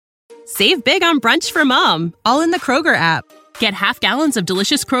Save big on brunch for mom, all in the Kroger app. Get half gallons of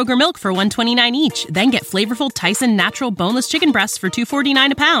delicious Kroger milk for $1.29 each. Then get flavorful Tyson natural boneless chicken breasts for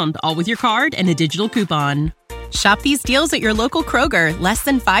 $2.49 a pound, all with your card and a digital coupon. Shop these deals at your local Kroger, less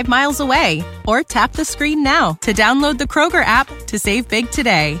than 5 miles away. Or tap the screen now to download the Kroger app to save big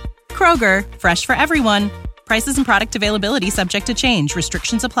today. Kroger, fresh for everyone. Prices and product availability subject to change.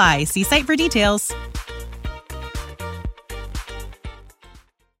 Restrictions apply. See site for details.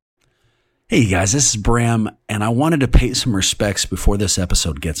 Hey guys, this is Bram, and I wanted to pay some respects before this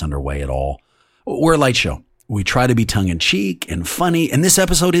episode gets underway at all. We're a light show. We try to be tongue-in-cheek and funny, and this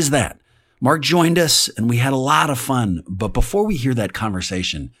episode is that. Mark joined us, and we had a lot of fun, but before we hear that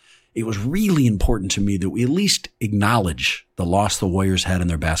conversation, it was really important to me that we at least acknowledge the loss the Warriors had in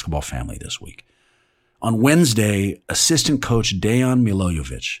their basketball family this week. On Wednesday, assistant coach Dejan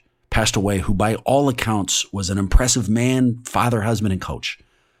Milojevic passed away, who by all accounts was an impressive man, father, husband, and coach.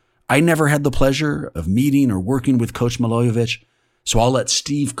 I never had the pleasure of meeting or working with Coach Milojevic, so I'll let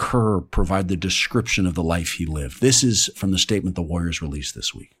Steve Kerr provide the description of the life he lived. This is from the statement the Warriors released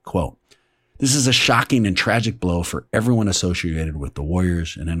this week. Quote, "This is a shocking and tragic blow for everyone associated with the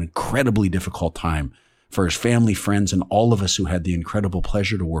Warriors and an incredibly difficult time for his family, friends, and all of us who had the incredible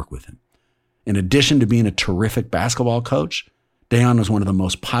pleasure to work with him. In addition to being a terrific basketball coach, Dejan was one of the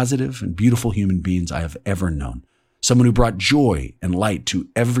most positive and beautiful human beings I have ever known. Someone who brought joy and light to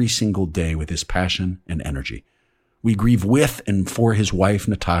every single day with his passion and energy. We grieve with and for his wife,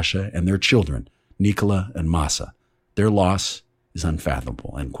 Natasha, and their children, Nikola and Masa. Their loss is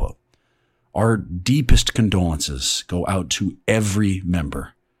unfathomable," end quote. Our deepest condolences go out to every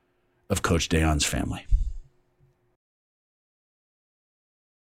member of Coach Dejan's family.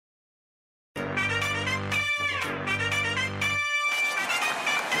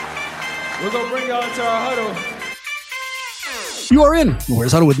 We're going to bring y'all into our huddle. You are in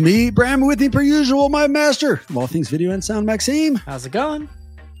Warriors Huddle with me, Bram, with me per usual, my master of all things video and sound, Maxime. How's it going?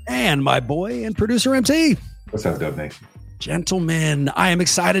 And my boy and producer, MT. What's up, Dub Nation? Gentlemen, I am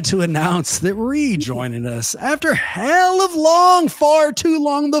excited to announce that rejoining us after hell of long, far too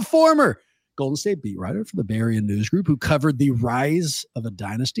long, the former Golden State beat writer for the Bay Area News Group who covered the rise of a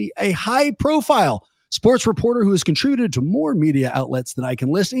dynasty, a high-profile sports reporter who has contributed to more media outlets than I can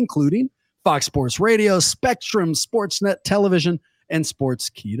list, including Fox Sports Radio, Spectrum, Sportsnet Television, and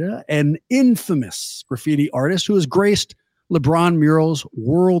Sportskeeda, an infamous graffiti artist who has graced LeBron murals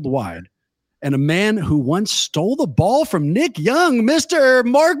worldwide, and a man who once stole the ball from Nick Young, Mr.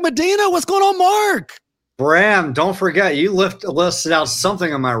 Mark Medina. What's going on, Mark? Bram, don't forget, you listed out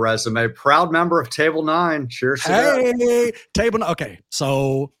something on my resume. Proud member of Table 9. Cheers to that. Hey, Table 9. Okay,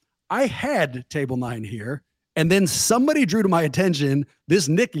 so I had Table 9 here. And then somebody drew to my attention this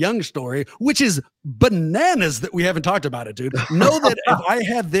Nick Young story, which is bananas that we haven't talked about it, dude. Know that if I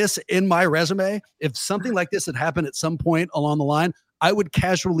had this in my resume, if something like this had happened at some point along the line, I would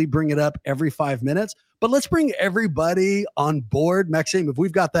casually bring it up every 5 minutes. But let's bring everybody on board. Maxime, if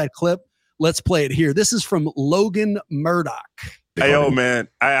we've got that clip, let's play it here. This is from Logan Murdoch. Hey, yo, man.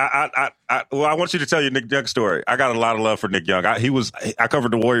 I want you to tell your Nick Young story. I got a lot of love for Nick Young. I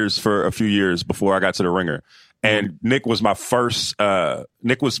covered the Warriors for a few years before I got to the Ringer. And Nick was my first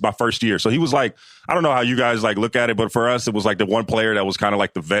year. So he was like, I don't know how you guys like look at it, but for us, it was like the one player that was kind of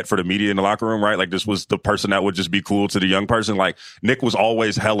like the vet for the media in the locker room, right? Like this was the person that would just be cool to the young person. Like Nick was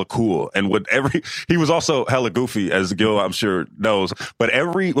always hella cool. And he was also hella goofy, as Gil, I'm sure knows. But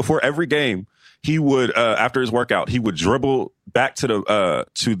before every game, he would, after his workout, he would dribble back to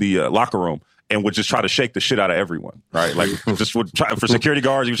the locker room and would just try to shake the shit out of everyone, right? Like just would try for security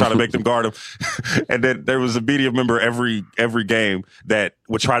guards, he would try to make them guard him. And then there was a media member every game that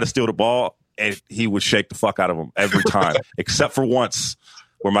would try to steal the ball, and he would shake the fuck out of him every time, except for once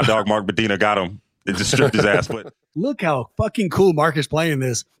where my dog Mark Medina got him and just stripped his ass. But look how fucking cool Mark is playing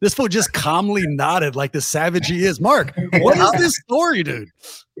this. This fool just calmly nodded like the savage he is. Mark, what is this story, dude?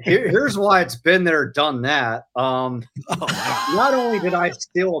 Here's why it's been there, done that. Not only did I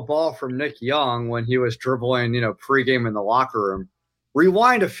steal a ball from Nick Young when he was dribbling, pregame in the locker room.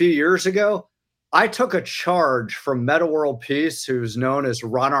 Rewind a few years ago, I took a charge from Meta World Peace, who's known as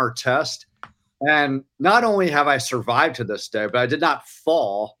Ron Artest. And not only have I survived to this day, but I did not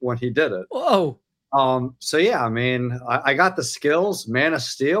fall when he did it. Whoa. So yeah, I mean, I got the skills, man of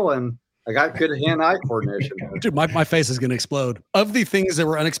steel, and I got good hand-eye coordination. Dude, my face is going to explode. Of the things that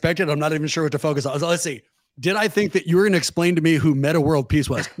were unexpected, I'm not even sure what to focus on. So let's see. Did I think that you were going to explain to me who Meta World Peace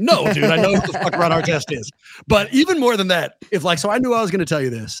was? No, dude, I know who the fuck Ron Artest is. But even more than that, so I knew I was going to tell you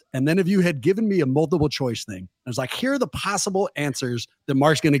this. And then if you had given me a multiple choice thing, I was like, here are the possible answers that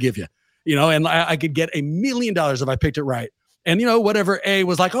Mark's going to give you. And I could get $1 million if I picked it right. And, whatever A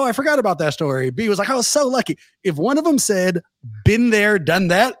was like, oh, I forgot about that story. B was like, oh, so lucky. If one of them said, been there, done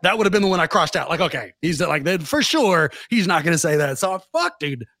that, that would have been the one I crossed out. Like, okay, he's like, for sure, he's not going to say that. So, fuck,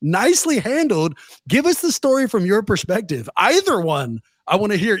 dude, nicely handled. Give us the story from your perspective. Either one. I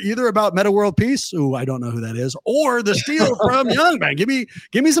want to hear either about Meta World Peace, who I don't know who that is, or the steal from Young, man. Give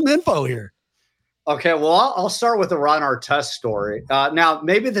me some info here. Okay, well, I'll start with the Ron Artest story. Now,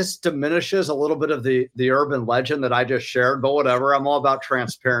 maybe this diminishes a little bit of the urban legend that I just shared, but whatever. I'm all about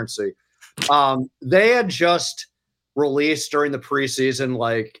transparency. They had just released during the preseason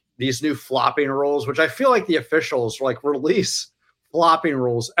like these new flopping rules, which I feel like the officials like release flopping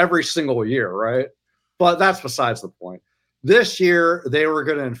rules every single year, right? But that's besides the point. This year, they were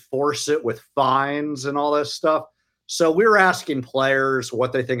going to enforce it with fines and all this stuff. So we were asking players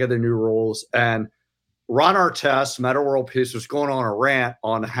what they think of the new rules, and Ron Artest, Meta World Peace, was going on a rant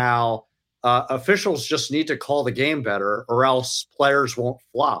on how officials just need to call the game better, or else players won't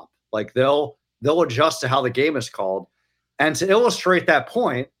flop. Like they'll adjust to how the game is called. And to illustrate that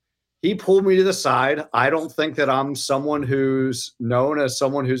point, he pulled me to the side. I don't think that I'm someone who's known as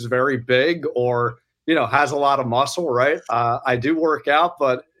someone who's very big or has a lot of muscle, right? I do work out,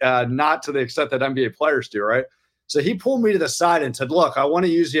 but not to the extent that NBA players do, right? So he pulled me to the side and said, look, I want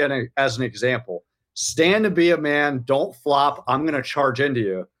to use you as an example. Stand and be a man. Don't flop. I'm going to charge into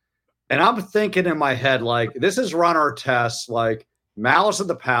you. And I'm thinking in my head, like, this is Ron Artest, like Malice at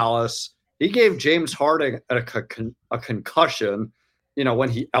the Palace. He gave James Harden a concussion, when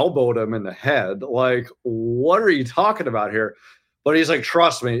he elbowed him in the head. Like, what are you talking about here? But he's like,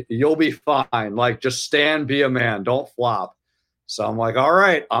 trust me, you'll be fine. Like, just stand, be a man. Don't flop. So I'm like, all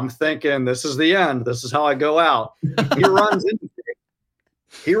right, I'm thinking this is the end. This is how I go out. He runs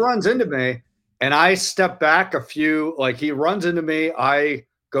into me and I step back a few, like he runs into me. I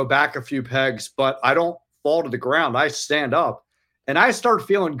go back a few pegs, but I don't fall to the ground. I stand up and I start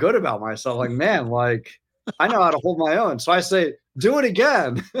feeling good about myself. Like, man, like I know how to hold my own. So I say, do it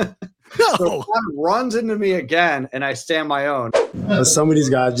again. No. So Ron runs into me again and I stand my own. Some of these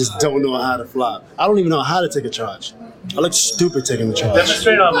guys just don't know how to flop. I don't even know how to take a charge. I look stupid taking the charge.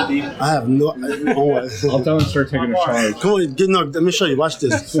 Demonstrate on me, D. I have no. I'll demonstrate taking a charge. Come on, let me show you. Watch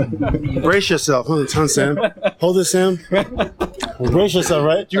this. Brace yourself. Hold on, Sam. Hold this, Sam. Brace yourself,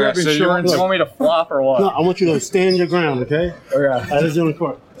 right? Do you have insurance? You want me to flop or what? No, I want you to stand your ground, okay? Okay. Let's do it in the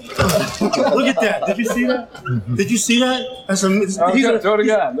court. Look at that. Did you see that? Did you see that? That's do it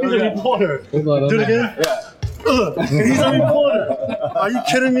again. He's a reporter. Do it again? Yeah. He's a reporter. Are you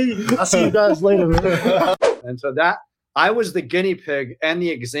kidding me? I'll see you guys later, man. And so that I was the guinea pig and the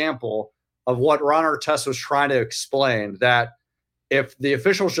example of what Ron Artest was trying to explain, that if the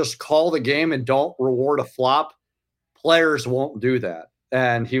officials just call the game and don't reward a flop, players won't do that.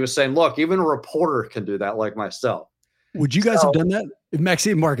 And he was saying, look, even a reporter can do that, like myself. Would you guys have done that? If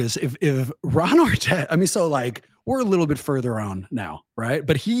Maxime, Marcus, if Ron Artest, we're a little bit further on now, right?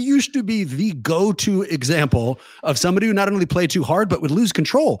 But he used to be the go-to example of somebody who not only played too hard, but would lose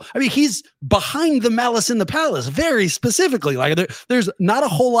control. I mean, he's behind the Malice in the Palace, very specifically. Like there's not a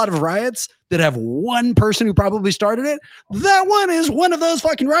whole lot of riots that have one person who probably started it. That one is one of those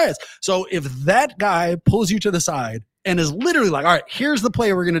fucking riots. So if that guy pulls you to the side and is literally like, all right, here's the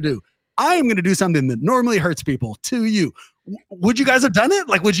play we're going to do. I am going to do something that normally hurts people to you. Would you guys have done it?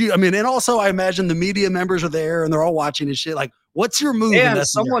 Like, would you? I mean, and also I imagine the media members are there and they're all watching and shit. Like, what's your move? And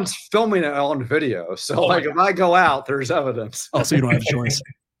someone's filming it on video. So if I go out, there's evidence. Oh, so you don't have a choice.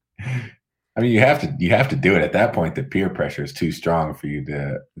 I mean, you have to do it at that point. The peer pressure is too strong for you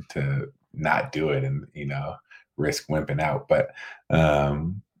to not do it and, risk wimping out. But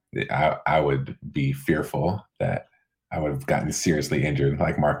I would be fearful that I would have gotten seriously injured,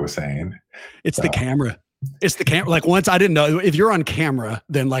 like Mark was saying. It's the camera. It's the camera. Like once I didn't know if you're on camera,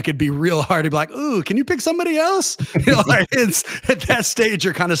 then like it'd be real hard to be like, ooh, can you pick somebody else? Like it's at that stage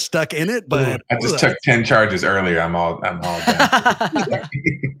you're kind of stuck in it. But I just took 10 charges earlier. I'm all done.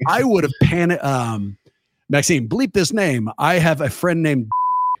 I would have panicked. Maxime, bleep this name. I have a friend named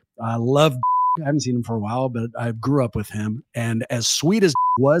I love. I haven't seen him for a while, but I grew up with him. And as sweet as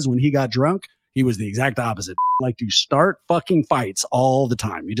was when he got drunk, he was the exact opposite. Like to start fucking fights all the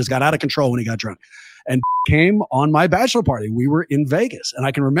time. He just got out of control when he got drunk. And came on my bachelor party. We were in Vegas. And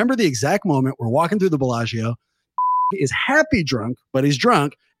I can remember the exact moment we're walking through the Bellagio. He is happy drunk, but he's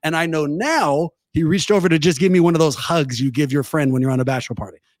drunk. And I know now he reached over to just give me one of those hugs you give your friend when you're on a bachelor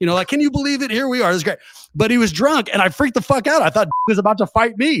party. Like, can you believe it? Here we are. It's great. But he was drunk and I freaked the fuck out. I thought he was about to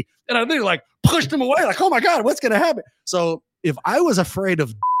fight me. And I literally like pushed him away. Like, oh my God, what's going to happen? So if I was afraid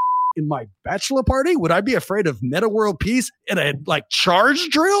of in my bachelor party, would I be afraid of Meta World Peace in a like charge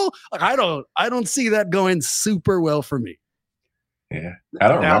drill? Like I don't see that going super well for me. Yeah. I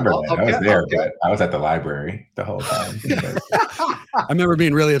don't Now, remember I'll- that. I'll I was get- there, I'll get- but I was at the library the whole time. I remember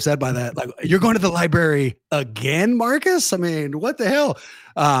being really upset by that. Like, you're going to the library again, Marcus? I mean, what the hell?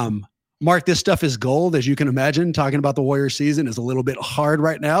 Mark, this stuff is gold, as you can imagine. Talking about the Warriors season is a little bit hard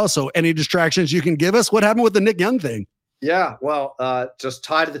right now. So any distractions you can give us? What happened with the Nick Young thing? Yeah, well, just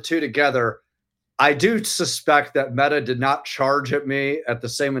tie the two together. I do suspect that Meta did not charge at me at the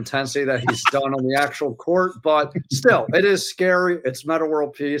same intensity that he's done on the actual court, but still, it is scary. It's Meta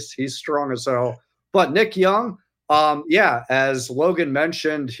World Peace. He's strong as hell. But Nick Young, as Logan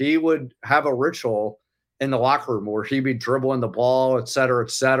mentioned, he would have a ritual in the locker room where he'd be dribbling the ball, et cetera,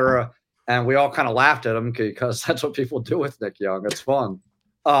 et cetera. And we all kind of laughed at him because that's what people do with Nick Young. It's fun.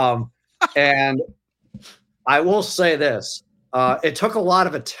 And I will say this. It took a lot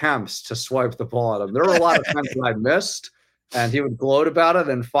of attempts to swipe the ball at him. There were a lot of times that I missed, and he would gloat about it.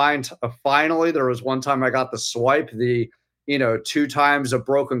 And finally, there was one time I got the swipe, 2 times a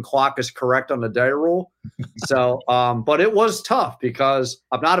broken clock is correct on the day rule. So, but it was tough because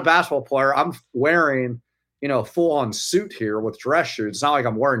I'm not a basketball player. I'm wearing, full-on suit here with dress shoes. It's not like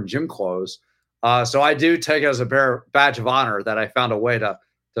I'm wearing gym clothes. So I do take it as a badge of honor that I found a way to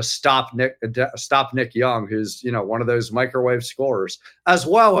stop Nick Young, who's one of those microwave scorers, as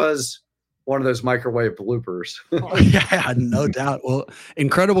well as one of those microwave bloopers. Yeah, no doubt. Well,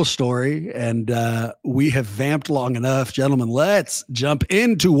 incredible story, and we have vamped long enough, gentlemen. Let's jump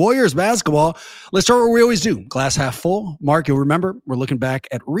into Warriors basketball. Let's start what we always do: glass half full. Mark, you'll remember we're looking back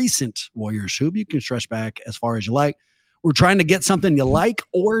at recent Warriors hoop. You can stretch back as far as you like. We're trying to get something you like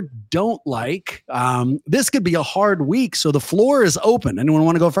or don't like. This could be a hard week, so the floor is open. Anyone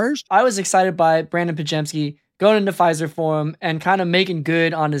want to go first? I was excited by Brandon Pajemski going into Pfizer Forum and kind of making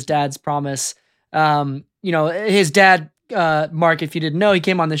good on his dad's promise. His dad, Mark, if you didn't know, he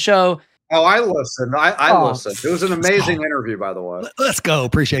came on the show. Oh, I listened. I listened. It was an amazing interview, by the way. Let's go.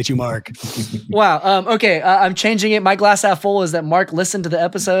 Appreciate you, Mark. Wow. Okay. I'm changing it. My glass half full is that Mark listened to the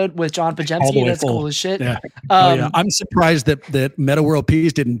episode with John All the Pajemski. way That's full. cool as shit. Yeah. Yeah. I'm surprised that Meta World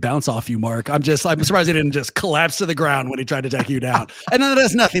Peace didn't bounce off you, Mark. I'm surprised he didn't just collapse to the ground when he tried to take you down. And that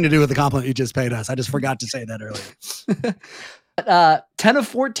has nothing to do with the compliment you just paid us. I just forgot to say that earlier. 10 of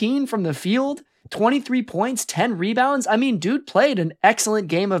 14 from the field. 23 points, 10 rebounds. I mean, dude played an excellent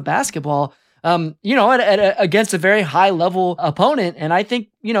game of basketball, against a very high level opponent. And I think,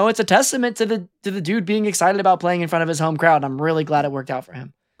 it's a testament to the dude being excited about playing in front of his home crowd. I'm really glad it worked out for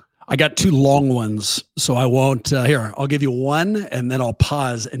him. I got 2 long ones, so I won't. Here, I'll give you one, and then I'll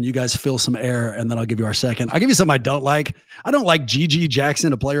pause, and you guys fill some air, and then I'll give you our second. I'll give you something I don't like. I don't like GG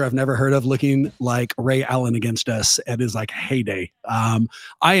Jackson, a player I've never heard of, looking like Ray Allen against us at his heyday. I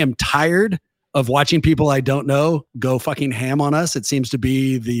am tired of watching people I don't know go fucking ham on us. It seems to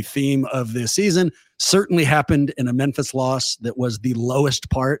be the theme of this season. Certainly happened in a Memphis loss that was the lowest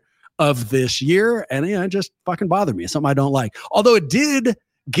part of this year. And it just fucking bothered me. It's something I don't like. Although it did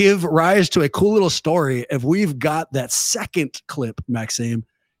give rise to a cool little story. If we've got that second clip, Maxime,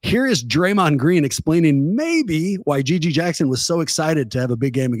 here is Draymond Green explaining maybe why GG Jackson was so excited to have a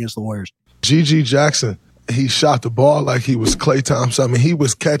big game against the Warriors. GG Jackson, he shot the ball like he was Klay Thompson. I mean, he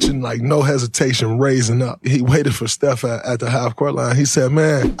was catching no hesitation, raising up. He waited for Steph at the half court line. He said,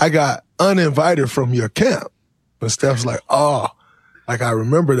 man, I got uninvited from your camp. And Steph's like, oh, I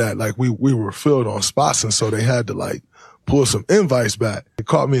remember that. We were filled on spots, and so they had to pull some invites back. It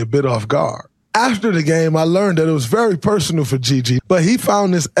caught me a bit off guard. After the game, I learned that it was very personal for GG, but he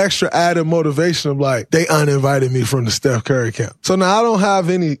found this extra added motivation of they uninvited me from the Steph Curry camp. So now I don't have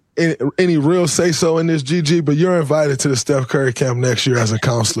any real say so in this, GG, but you're invited to the Steph Curry camp next year as a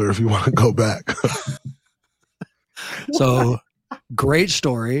counselor if you want to go back. So great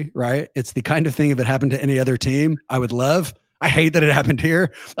story, right? It's the kind of thing, if it happened to any other team, I would love. I hate that it happened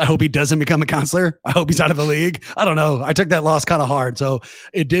here. I hope he doesn't become a counselor. I hope he's out of the league. I don't know. I took that loss kind of hard, so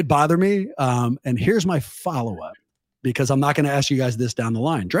it did bother me. And here's my follow-up, because I'm not going to ask you guys this down the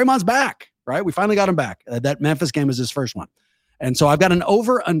line. Draymond's back, right? We finally got him back. That Memphis game is his first one. And so I've got an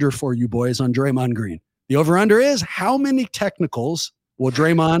over-under for you boys on Draymond Green. The over-under is how many technicals will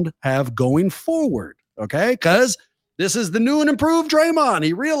Draymond have going forward, okay? Because this is the new and improved Draymond.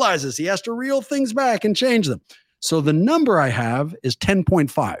 He realizes he has to reel things back and change them. So the number I have is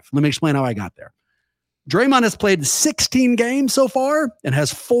 10.5. Let me explain how I got there. Draymond has played 16 games so far and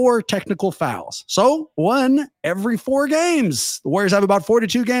has 4 technical fouls. So 1 every 4 games. The Warriors have about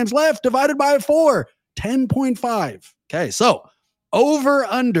 42 games left, divided by 4, 10.5. Okay, so over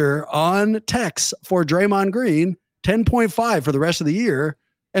under on techs for Draymond Green, 10.5 for the rest of the year.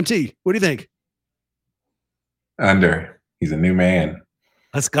 MT, what do you think? Under. He's a new man.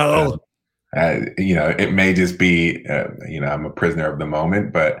 Let's go. It may just be, I'm a prisoner of the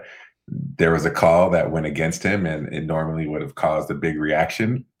moment, but there was a call that went against him, and it normally would have caused a big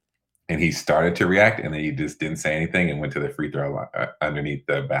reaction. And he started to react, and then he just didn't say anything and went to the free throw line, underneath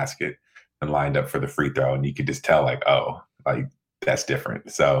the basket and lined up for the free throw. And you could just tell, that's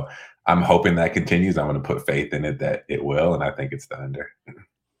different. So I'm hoping that continues. I'm going to put faith in it that it will, and I think it's the under.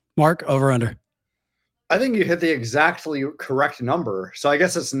 Mark, over under. I think you hit the exactly correct number. So I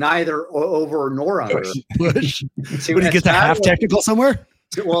guess it's neither over nor under. Push. Would he get the half technical somewhere?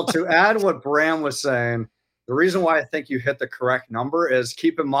 To add what Bram was saying, the reason why I think you hit the correct number is,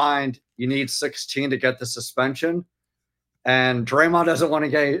 keep in mind you need 16 to get the suspension. And Draymond doesn't want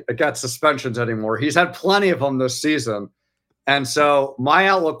to get suspensions anymore. He's had plenty of them this season. And so my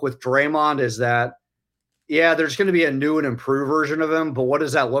outlook with Draymond is that, yeah, there's going to be a new and improved version of him, but what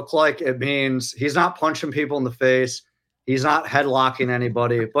does that look like? It means he's not punching people in the face. He's not headlocking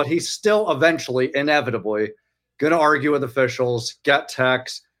anybody, but he's still eventually, inevitably, going to argue with officials, get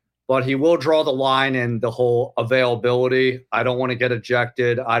texts, but he will draw the line in the whole availability. I don't want to get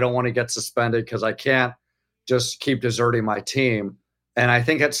ejected. I don't want to get suspended because I can't just keep deserting my team. And I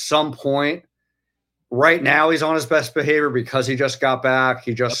think at some point, right now, he's on his best behavior because he just got back.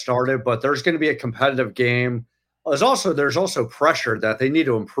 He just started, but there's going to be a competitive game. There's also pressure that they need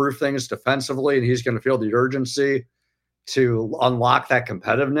to improve things defensively, and he's going to feel the urgency to unlock that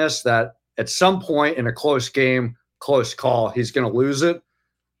competitiveness that at some point in a close game, close call, he's going to lose it,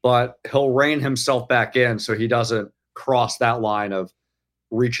 but he'll rein himself back in so he doesn't cross that line of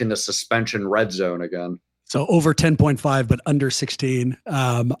reaching the suspension red zone again. So over 10.5, but under 16.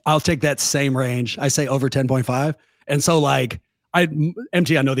 I'll take that same range. I say over 10.5. And so I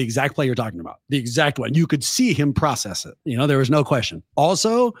know the exact play you're talking about, the exact one. You could see him process it. There was no question.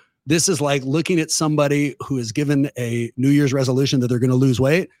 Also, this is like looking at somebody who is given a New Year's resolution that they're going to lose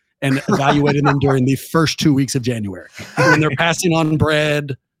weight and evaluating them during the first 2 weeks of January. When they're passing on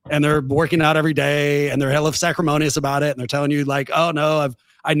bread and they're working out every day and they're hella sacrimonious about it. And they're telling you oh no,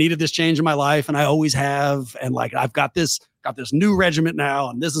 I needed this change in my life and I always have. And I've got this new regiment now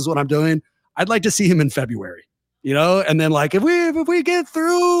and this is what I'm doing. I'd like to see him in February, and then if we get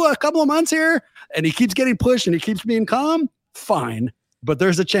through a couple of months here and he keeps getting pushed and he keeps being calm, fine. But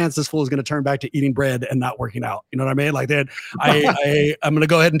there's a chance this fool is going to turn back to eating bread and not working out. You know what I mean? I'm going to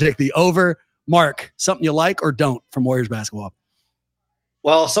go ahead and take the over. Mark, something you like or don't from Warriors basketball?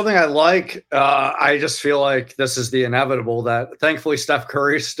 Well, something I like, I just feel like this is the inevitable that thankfully Steph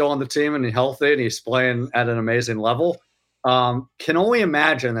Curry is still on the team and he's healthy and he's playing at an amazing level. Can only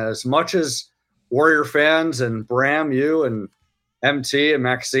imagine that as much as Warrior fans and Bram, you and MT and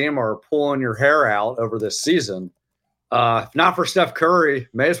Maxime are pulling your hair out over this season, if not for Steph Curry,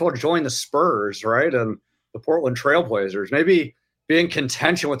 may as well join the Spurs, right? And the Portland Trailblazers, maybe be in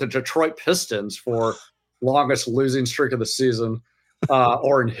contention with the Detroit Pistons for longest losing streak of the season.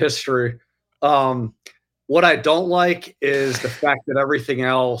 Or in history. What I don't like is the fact that everything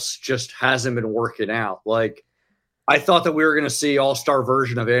else just hasn't been working out. I thought that we were going to see all-star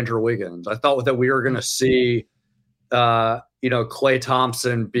version of Andrew Wiggins. I thought that we were going to see, Klay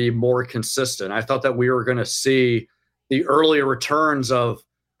Thompson be more consistent. I thought that we were going to see the earlier returns of,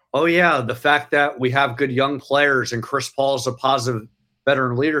 the fact that we have good young players and Chris Paul's a positive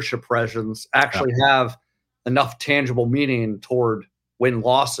veteran leadership presence actually have enough tangible meaning toward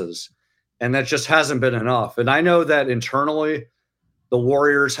win-losses, and that just hasn't been enough. And I know that internally, the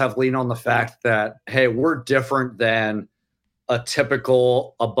Warriors have leaned on the fact that, hey, we're different than a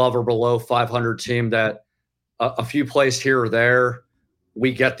typical above or below 500 team that a few plays here or there,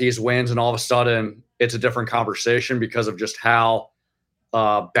 we get these wins, and all of a sudden it's a different conversation because of just how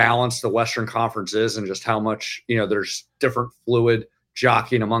balanced the Western Conference is and just how much, there's different fluid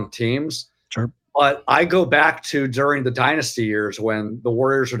jockeying among teams. Sure. But I go back to during the dynasty years when the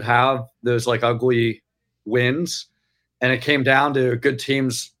Warriors would have those ugly wins, and it came down to good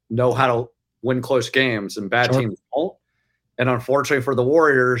teams know how to win close games and bad teams don't. And unfortunately for the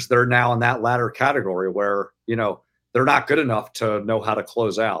Warriors, they're now in that latter category where, they're not good enough to know how to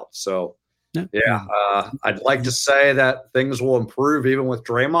close out. So, I'd like to say that things will improve even with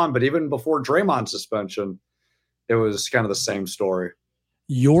Draymond, but even before Draymond's suspension, it was kind of the same story.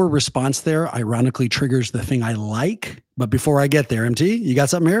 Your response there ironically triggers the thing I like. But before I get there, MT, you got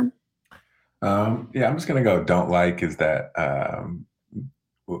something here? I'm just going to go don't like is that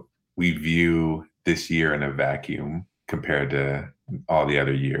we view this year in a vacuum compared to all the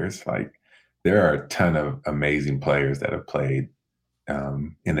other years. There are a ton of amazing players that have played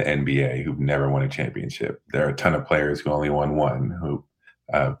in the NBA who've never won a championship. There are a ton of players who only won one,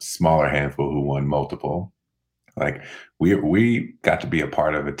 a smaller handful who won multiple. Like we got to be a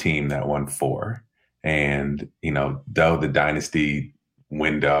part of a team that won 4. And, though the dynasty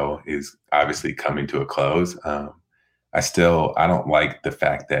window is obviously coming to a close, I don't like the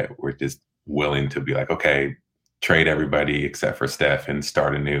fact that we're just willing to be like, okay, trade everybody except for Steph and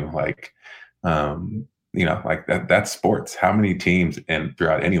start anew. Like, like that's sports. How many teams and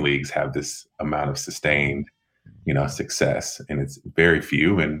throughout any leagues have this amount of sustained, success? And it's very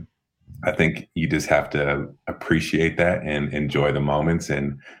few. And I think you just have to appreciate that and enjoy the moments.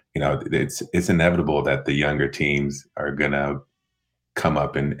 And, it's inevitable that the younger teams are going to come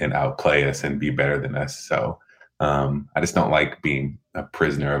up and outplay us and be better than us. So I just don't like being a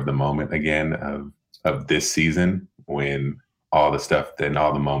prisoner of the moment again of this season, when all the stuff and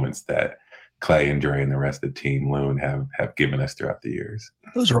all the moments that Clay and Dre and the rest of the team, Loon, have given us throughout the years.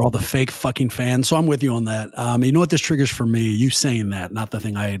 Those are all the fake fucking fans. So I'm with you on that. You know what this triggers for me? You saying that, not the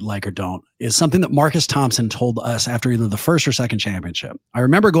thing I like or don't, is something that Marcus Thompson told us after either the first or second championship. I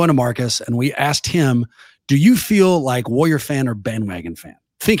remember going to Marcus and we asked him, do you feel like Warrior fan or bandwagon fan?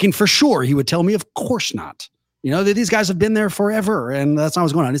 Thinking for sure he would tell me, of course not. That these guys have been there forever. And that's not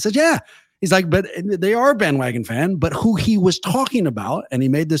what's going on. He said, yeah. He's like, but they are a bandwagon fan. But who he was talking about, and he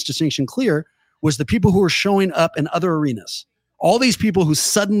made this distinction clear, was the people who were showing up in other arenas. All these people who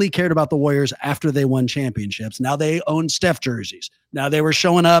suddenly cared about the Warriors after they won championships. Now they own Steph jerseys. Now they were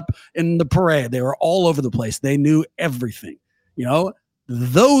showing up in the parade. They were all over the place. They knew everything.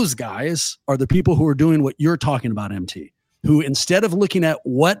 Those guys are the people who are doing what you're talking about, MT, who instead of looking at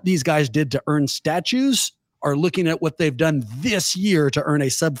what these guys did to earn statues, are looking at what they've done this year to earn a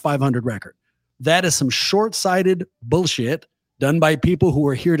sub 500 record. That is some short-sighted bullshit done by people who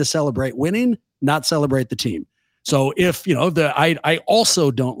are here to celebrate winning, not celebrate the team. So if, I also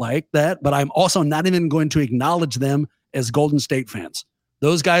don't like that, but I'm also not even going to acknowledge them as Golden State fans.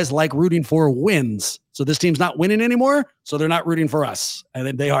 Those guys like rooting for wins. So this team's not winning anymore, so they're not rooting for us.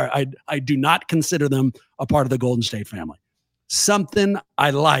 And they are, I do not consider them a part of the Golden State family. Something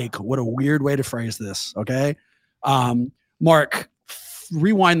I like. What a weird way to phrase this. Okay. Mark,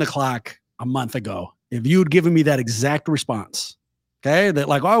 rewind the clock a month ago. If you had given me that exact response, okay, that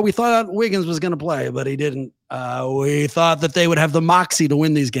like, oh, we thought Wiggins was going to play, but he didn't. We thought that they would have the moxie to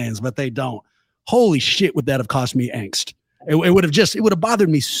win these games, but they don't. Holy shit, would that have cost me angst? It would have bothered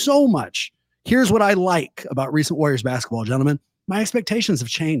me so much. Here's what I like about recent Warriors basketball, gentlemen. My expectations have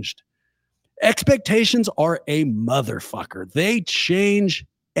changed. Expectations are a motherfucker. They change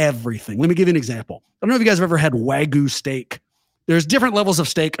everything. Let me give you an example. I don't know if you guys have ever had Wagyu steak. There's different levels of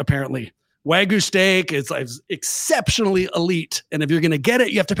steak, apparently. Wagyu steak is like exceptionally elite. And if you're going to get it,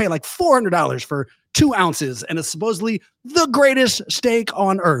 you have to pay like $400 for 2 ounces. And it's supposedly the greatest steak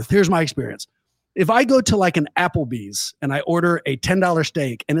on earth. Here's my experience. If I go to like an Applebee's and I order a $10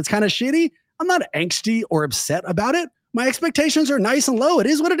 steak and it's kind of shitty, I'm not angsty or upset about it. My expectations are nice and low. It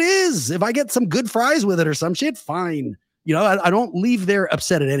is what it is. If I get some good fries with it or some shit, fine. I don't leave there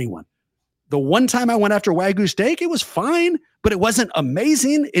upset at anyone. The one time I went after Wagyu steak, it was fine, but it wasn't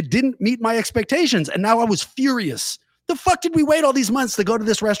amazing. It didn't meet my expectations. And now I was furious. The fuck did we wait all these months to go to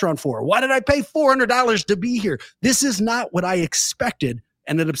this restaurant for? Why did I pay $400 to be here? This is not what I expected,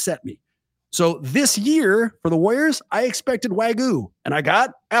 and it upset me. So this year for the Warriors, I expected Wagyu, and I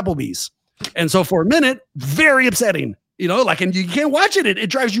got Applebee's. And so for a minute, very upsetting. And you can't watch it.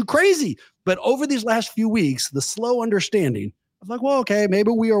 It drives you crazy. But over these last few weeks, the slow understanding of like, well, okay, maybe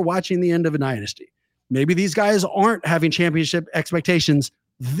we are watching the end of a dynasty. Maybe these guys aren't having championship expectations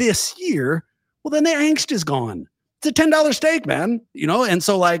this year. Well, then the angst is gone. It's a $10 steak, man. And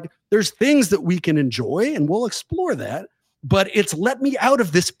so like there's things that we can enjoy and we'll explore that. But it's let me out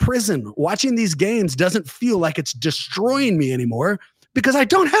of this prison. Watching these games doesn't feel like it's destroying me anymore because I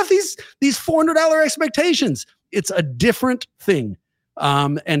don't have these $400 expectations. It's a different thing.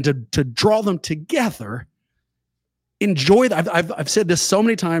 And to draw them together, enjoy that. I've said this so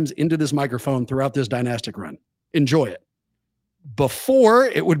many times into this microphone throughout this dynastic run. Enjoy it. Before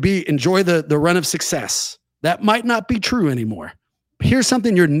it would be enjoy the run of success. That might not be true anymore. Here's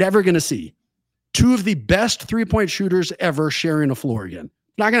something you're never going to see. 2 of the best 3-point shooters ever sharing a floor again.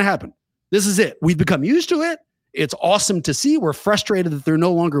 Not going to happen. This is it. We've become used to it. It's awesome to see. We're frustrated that they're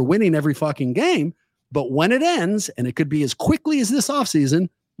no longer winning every fucking game. But when it ends, and it could be as quickly as this offseason,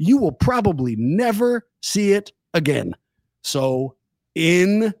 you will probably never see it again. So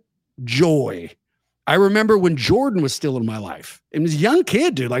enjoy. I remember when Jordan was still in my life. He was a young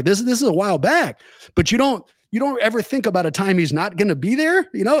kid, dude. Like this is a while back. But you don't ever think about a time he's not going to be there,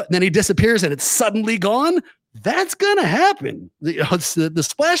 and then he disappears and it's suddenly gone. That's going to happen. The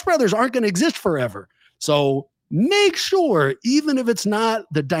Splash Brothers aren't going to exist forever. So make sure, even if it's not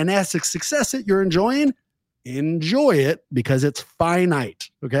the dynastic success that you're enjoying, enjoy it because it's finite.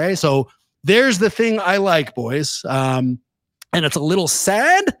 Okay. So there's the thing I like, boys. And it's a little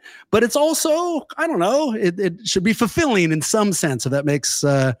sad, but it's also, I don't know, it should be fulfilling in some sense, if that makes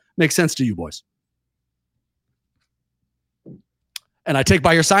sense to you boys. And I take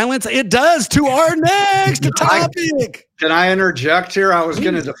by your silence, it does, to our next topic. Can I interject here? I was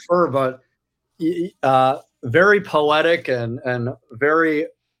going to defer, but very poetic and very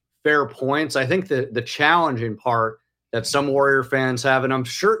fair points. I think the challenging part that some Warrior fans have, and I'm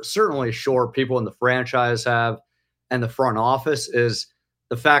certainly sure people in the franchise have, and the front office, is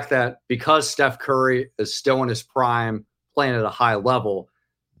the fact that because Steph Curry is still in his prime, playing at a high level,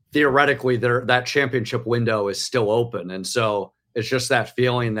 theoretically that championship window is still open. And so it's just that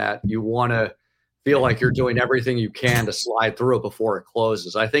feeling that you want to feel like you're doing everything you can to slide through it before it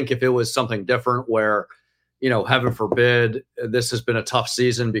closes. I think if it was something different where, heaven forbid, this has been a tough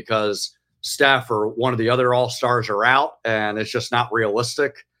season because Steph or one of the other all-stars are out and it's just not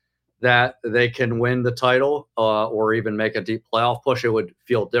realistic that they can win the title or even make a deep playoff push, it would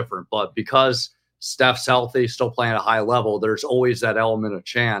feel different. But because Steph's healthy, still playing at a high level, there's always that element of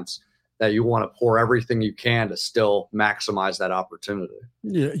chance that you want to pour everything you can to still maximize that opportunity.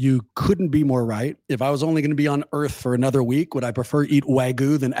 You couldn't be more right. If I was only going to be on Earth for another week, would I prefer eat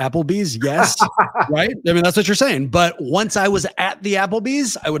Wagyu than Applebee's? Yes. Right? I mean, that's what you're saying. But once I was at the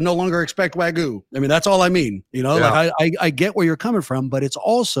Applebee's, I would no longer expect Wagyu. I mean, that's all I mean. Like I get where you're coming from, but it's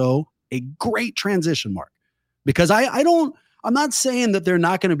also a great transition, Mark, because I'm not saying that they're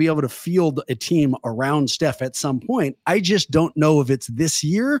not going to be able to field a team around Steph at some point. I just don't know if it's this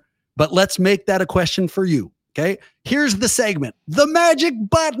year. But let's make that a question for you, okay? Here's the segment, the magic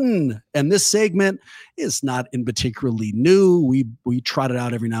button. And this segment is not in particularly new. We trot it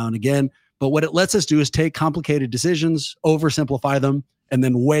out every now and again. But what it lets us do is take complicated decisions, oversimplify them, and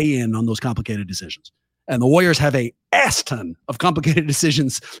then weigh in on those complicated decisions. And the Warriors have a ass ton of complicated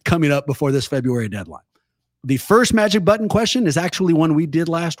decisions coming up before this February deadline. The first magic button question is actually one we did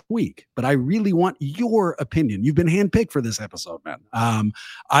last week, but I really want your opinion. You've been handpicked for this episode, man.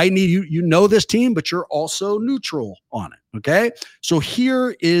 I need you know this team, but you're also neutral on it. Okay. So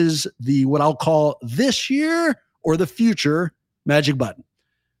here is what I'll call this year or the future magic button.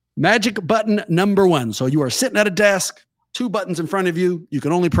 Magic button number 1. So you are sitting at a desk, 2 buttons in front of you. You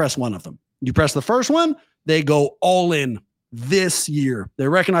can only press one of them. You press the first one, they go all in this year. They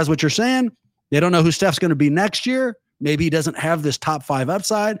recognize what you're saying. They don't know who Steph's going to be next year. Maybe he doesn't have this top 5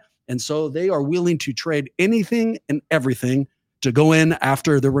 upside. And so they are willing to trade anything and everything to go in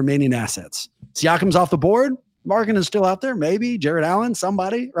after the remaining assets. Siakam's off the board. Markin is still out there. Maybe Jared Allen,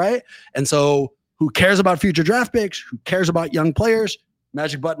 somebody, right? And so who cares about future draft picks? Who cares about young players?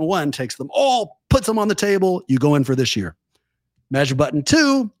 Magic button 1 takes them all, puts them on the table. You go in for this year. Magic button 2,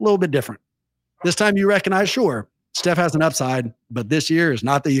 a little bit different. This time you recognize, sure, Steph has an upside, but this year is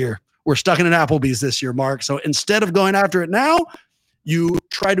not the year. We're stuck in an Applebee's this year, Mark. So instead of going after it now, you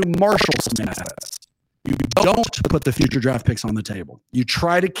try to marshal some assets. You don't put the future draft picks on the table. You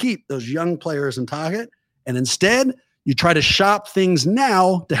try to keep those young players in target, and instead you try to shop things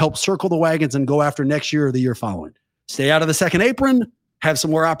now to help circle the wagons and go after next year or the year following. Stay out of the second apron, have some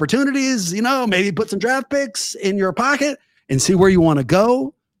more opportunities, maybe put some draft picks in your pocket and see where you want to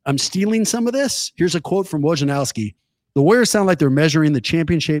go. I'm stealing some of this. Here's a quote from Wojnarowski. The Warriors sound like they're measuring the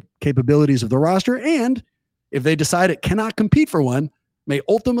championship capabilities of the roster, and if they decide it cannot compete for one, may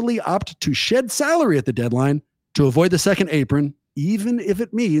ultimately opt to shed salary at the deadline to avoid the second apron, even if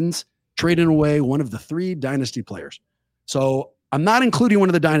it means trading away one of the 3 dynasty players. So I'm not including one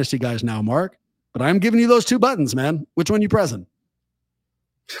of the dynasty guys now, Mark, but I'm giving you those 2 buttons, man. Which one you pressing?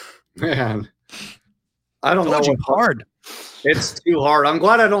 Man, I don't know. Hard. It's too hard. I'm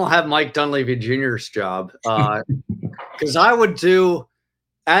glad I don't have Mike Dunleavy Jr.'s job because I would do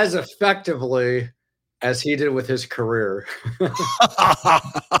as effectively as he did with his career.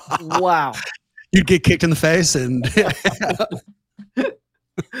 Wow. You'd get kicked in the face and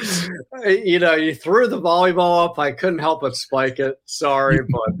you threw the volleyball up. I couldn't help but spike it. Sorry,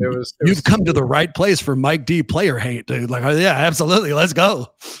 but it was you've come to the right place for Mike D player hate, dude. Like, yeah, absolutely. Let's go.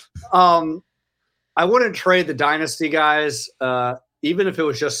 I wouldn't trade the dynasty guys, even if it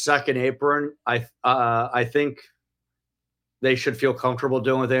was just second apron. I think they should feel comfortable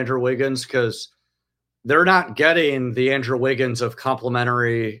doing with Andrew Wiggins because they're not getting the Andrew Wiggins of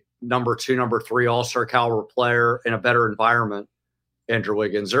complimentary number 2, number 3 all-star caliber player in a better environment. Andrew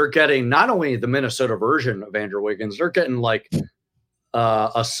Wiggins. They're getting not only the Minnesota version of Andrew Wiggins, they're getting like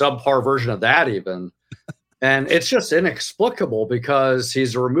a subpar version of that even. And it's just inexplicable because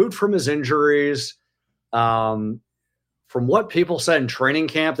he's removed from his injuries. For from what people said in training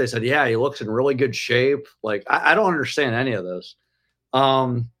camp, they said, yeah, he looks in really good shape. Like, I don't understand any of this.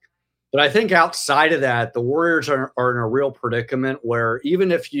 But I think outside of that, the Warriors are in a real predicament where even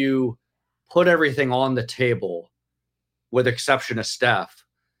if you put everything on the table, with exception of Steph,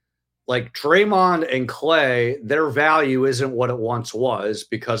 like Draymond and Clay, their value isn't what it once was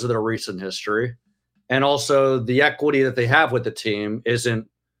because of their recent history. And also the equity that they have with the team isn't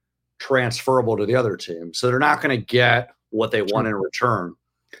transferable to the other team. So they're not going to get what they want in return.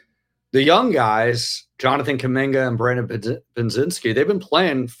 The young guys, Jonathan Kuminga and Brandon Benzinski, they've been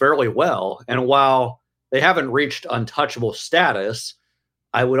playing fairly well. And while they haven't reached untouchable status,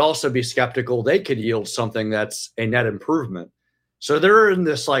 I would also be skeptical they could yield something that's a net improvement. So they're in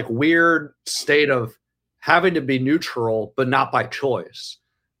this like weird state of having to be neutral, but not by choice.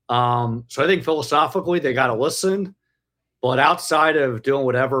 So I think philosophically they got to listen. But outside of doing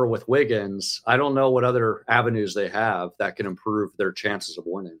whatever with Wiggins, I don't know what other avenues they have that can improve their chances of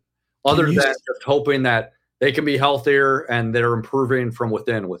winning. Other than just hoping that they can be healthier and they're improving from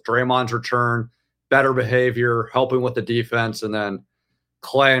within with Draymond's return, better behavior, helping with the defense, and then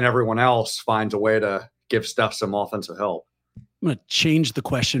Clay and everyone else finds a way to give Steph some offensive help. I'm going to change the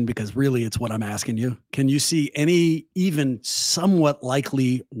question because really it's what I'm asking you. Can you see any even somewhat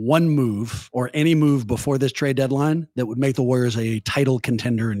likely one move or any move before this trade deadline that would make the Warriors a title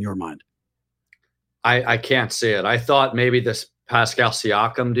contender in your mind? I can't see it. I thought maybe this Pascal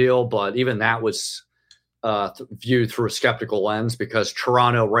Siakam deal, but even that was viewed through a skeptical lens because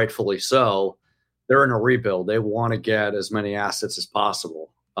Toronto, rightfully so, they're in a rebuild. They want to get as many assets as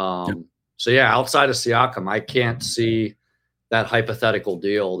possible. So yeah, outside of Siakam, I can't see that hypothetical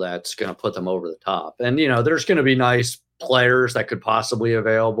deal that's going to put them over the top. And, you know, there's going to be nice players that could possibly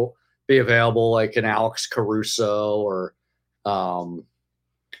be available, like an Alex Caruso or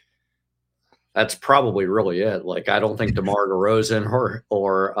that's probably really it. Like, I don't think DeMar DeRozan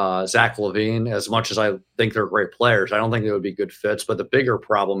or Zach LaVine, as much as I think they're great players, I don't think they would be good fits. But the bigger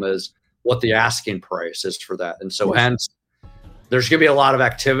problem is what the asking price is for that. And so hence there's going to be a lot of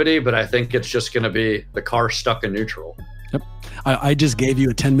activity, but I think it's just going to be the car stuck in neutral. Yep. I just gave you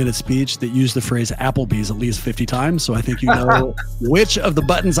a 10-minute speech that used the phrase Applebee's at least 50 times. So I think you know which of the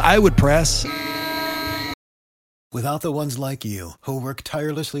buttons I would press. Without the ones like you who work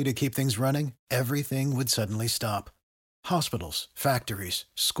tirelessly to keep things running, everything would suddenly stop. Hospitals, factories,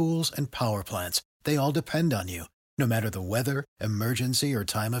 schools, and power plants, they all depend on you. No matter the weather, emergency, or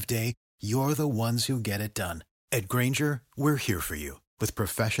time of day, you're the ones who get it done. At Grainger, we're here for you with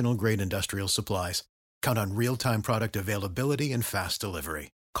professional-grade industrial supplies. Count on real-time product availability and fast delivery.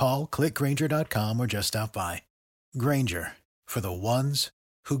 Call, clickgrainger.com, or just stop by. Grainger, for the ones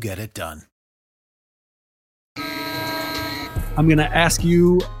who get it done. I'm going to ask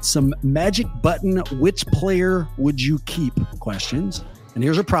you some magic button, which player would you keep questions. And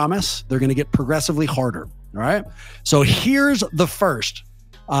here's a promise. They're going to get progressively harder. All right. So here's the first.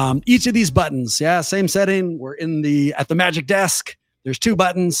 Each of these buttons. Yeah. Same setting. We're at the magic desk. There's 2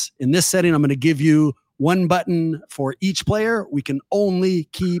 buttons. In this setting, I'm going to give you 1 button for each player. We can only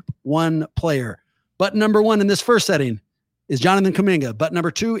keep 1 player. Button number 1 in this first setting is Jonathan Kuminga. Button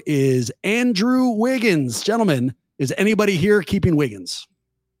number 2 is Andrew Wiggins. Gentlemen, is anybody here keeping Wiggins?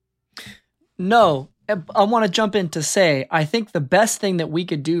 No. I want to jump in to say, I think the best thing that we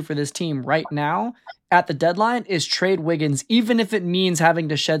could do for this team right now at the deadline is trade Wiggins, even if it means having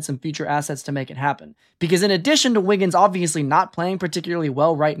to shed some future assets to make it happen. Because in addition to Wiggins obviously not playing particularly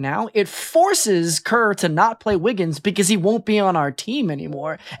well right now, it forces Kerr to not play Wiggins because he won't be on our team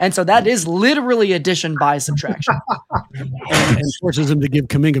anymore. And so that is literally addition by subtraction. and forces him to give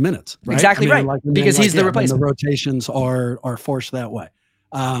Kuminga minutes. Right? Exactly right. Because he's the replacement. The rotations are forced that way.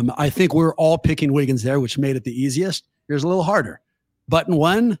 I think we're all picking Wiggins there, which made it the easiest. Here's a little harder. Button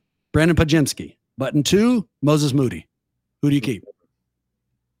 1, Brandon Pajemski. Button 2, Moses Moody. Who do you keep?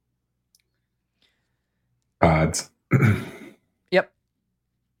 Odds. Yep.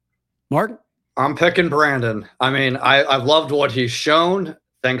 Mark? I'm picking Brandon. I mean, I've loved what he's shown.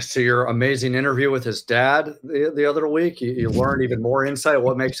 Thanks to your amazing interview with his dad the other week. You learned even more insight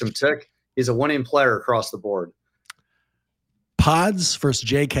what makes him tick. He's a winning player across the board. Pods versus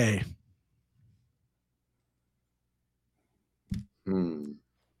JK.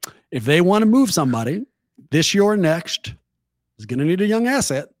 If they want to move somebody, this year or next is going to need a young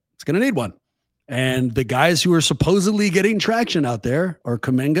asset. It's going to need one. And the guys who are supposedly getting traction out there are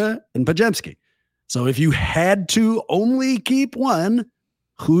Kuminga and Pajemski. So if you had to only keep one,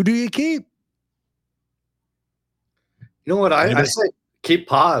 who do you keep? You know what? I say keep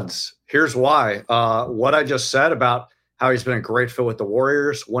Pods. Here's why. What I just said about how he's been a great fit with the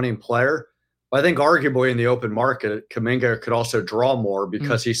Warriors, winning player. I think arguably in the open market, Kuminga could also draw more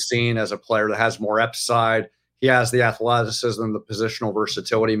because he's seen as a player that has more upside. He has the athleticism, the positional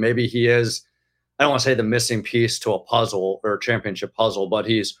versatility. Maybe he is, I don't want to say the missing piece to a puzzle or a championship puzzle, but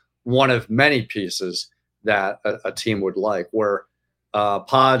he's one of many pieces that a team would like. Where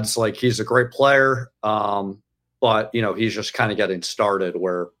Pods, like, he's a great player, but he's just kind of getting started.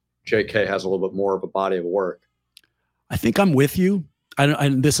 Where JK has a little bit more of a body of work. I think I'm with you.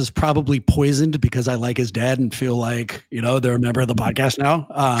 And this is probably poisoned because I like his dad and feel like, they're a member of the podcast now.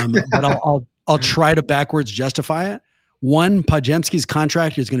 But I'll try to backwards justify it. One, Podziemski's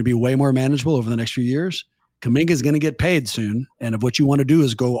contract is going to be way more manageable over the next few years. Kuminga is going to get paid soon. And if what you want to do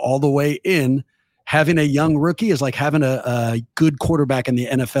is go all the way in, having a young rookie is like having a good quarterback in the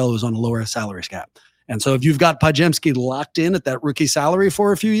NFL who's on a lower salary cap. And so if you've got Podziemski locked in at that rookie salary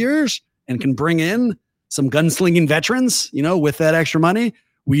for a few years and can bring in some gunslinging veterans, with that extra money,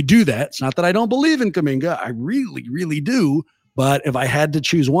 we do that. It's not that I don't believe in Kuminga. I really, really do. But if I had to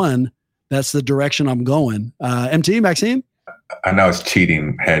choose one, that's the direction I'm going. MT, Maxime? I know it's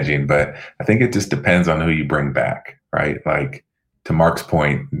cheating, hedging, but I think it just depends on who you bring back, right? Like, to Mark's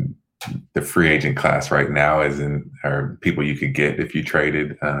point, the free agent class right now or people you could get if you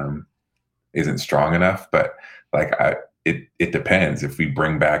traded isn't strong enough. But it depends. If we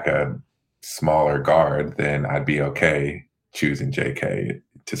bring back a smaller guard, then I'd be okay choosing JK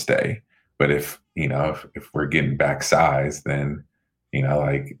to stay. But if we're getting back size, then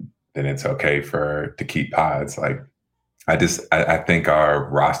then it's okay to keep Pods. Like, I think our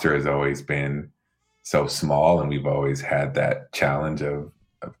roster has always been so small, and we've always had that challenge of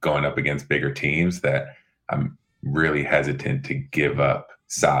going up against bigger teams that I'm really hesitant to give up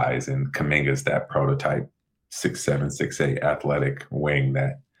size. And Kuminga's that prototype 6'7", 6'8" athletic wing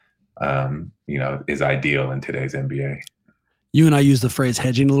that is ideal in today's NBA. You and I use the phrase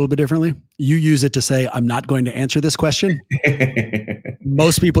hedging a little bit differently. You use it to say, I'm not going to answer this question.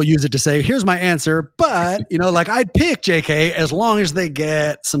 Most people use it to say, here's my answer. But, I'd pick JK as long as they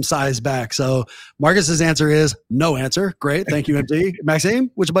get some size back. So Marcus's answer is no answer. Great. Thank you, MT.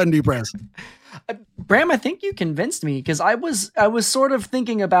 Maxime, which button do you press? Bram, I think you convinced me because I was sort of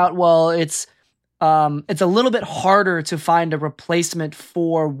thinking about, it's a little bit harder to find a replacement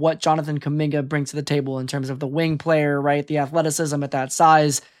for what Jonathan Kuminga brings to the table in terms of the wing player, right? The athleticism at that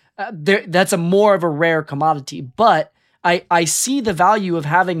size. That's more of a rare commodity, but I see the value of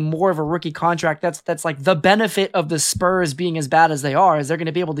having more of a rookie contract. That's like the benefit of the Spurs being as bad as they are, is they're going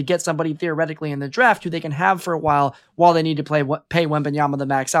to be able to get somebody theoretically in the draft who they can have for a while they need to pay Wembanyama the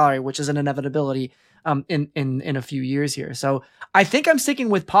max salary, which is an inevitability in a few years here. So I think I'm sticking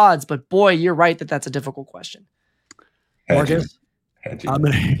with Pods, but boy, you're right that's a difficult question. Marcus?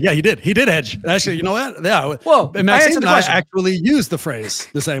 Yeah, he did. He did hedge. Actually, you know what? Yeah. Whoa. Maxime and I actually used the phrase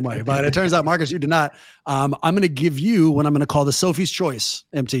the same way, but it turns out, Marcus, you did not. I'm going to give you what I'm going to call the Sophie's Choice,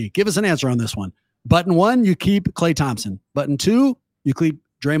 MT. Give us an answer on this one. Button 1, you keep Klay Thompson. Button 2, you keep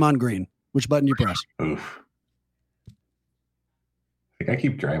Draymond Green. Which button you press? Oof. I think I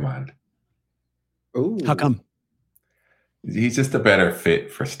keep Draymond. Ooh. How come? He's just a better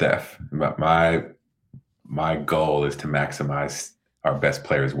fit for Steph. My goal is to maximize our best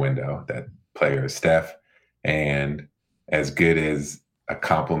player's window. That player is Steph, and as good as a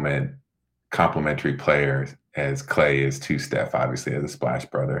complementary player as Klay is to Steph, obviously as a splash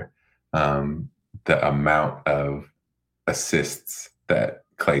brother, the amount of assists that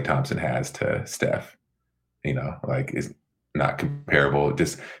Klay Thompson has to Steph, is not comparable.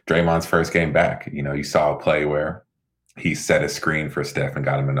 Just Draymond's first game back, you saw a play where he set a screen for Steph and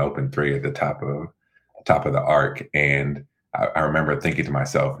got him an open three at the top of the arc. And I remember thinking to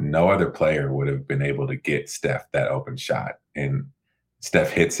myself, no other player would have been able to get Steph that open shot. And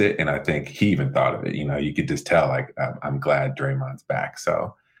Steph hits it, and I think he even thought of it. You could just tell, like, I'm glad Draymond's back.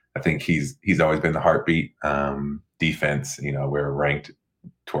 So I think he's always been the heartbeat. Defense, we're ranked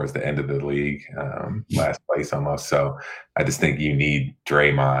towards the end of the league, last place almost. So I just think you need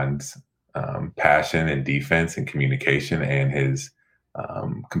Draymond's passion and defense and communication and his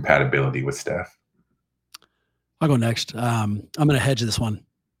compatibility with Steph. I'll go next. I'm going to hedge this one.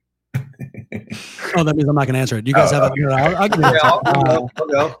 Oh, that means I'm not going to answer it. You guys have it. I'll give it I'll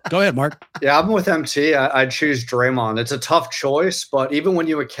go. Go ahead, Mark. Yeah, I'm with MT. I'd choose Draymond. It's a tough choice, but even when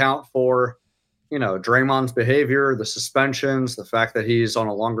you account for, Draymond's behavior, the suspensions, the fact that he's on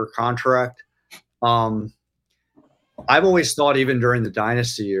a longer contract, I've always thought, even during the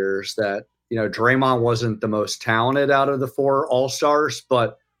dynasty years, that, Draymond wasn't the most talented out of the 4 All-Stars,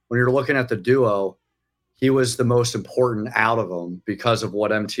 but when you're looking at the duo, he was the most important out of them because of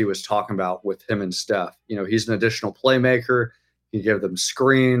what MT was talking about with him and Steph. He's an additional playmaker. He gave them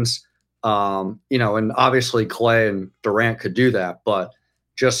screens. And obviously Clay and Durant could do that, but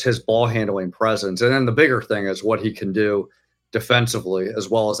just his ball handling presence. And then the bigger thing is what he can do defensively, as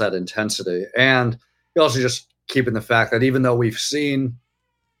well as that intensity. And also just keeping the fact that even though we've seen,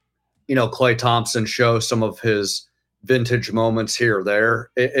 Klay Thompson show some of his vintage moments here or there,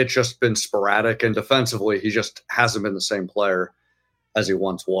 it's just been sporadic. And defensively, he just hasn't been the same player as he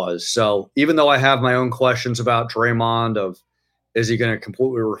once was. So even though I have my own questions about Draymond of, is he going to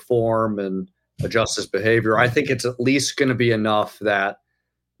completely reform and adjust his behavior, I think it's at least going to be enough that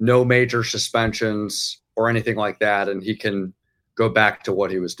no major suspensions or anything like that, and he can go back to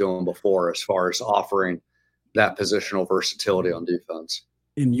what he was doing before as far as offering that positional versatility on defense.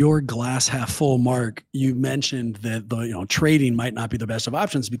 In your glass half full, Mark, you mentioned that the trading might not be the best of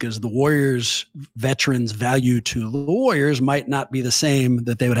options because the Warriors veterans' value to the Warriors might not be the same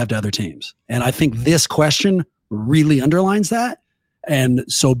that they would have to other teams. And I think this question really underlines that. And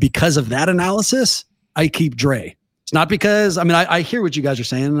so because of that analysis, I keep Dre. It's not because, I hear what you guys are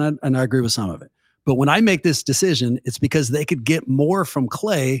saying and I agree with some of it. But when I make this decision, it's because they could get more from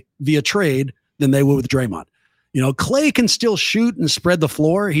Clay via trade than they would with Draymond. Clay can still shoot and spread the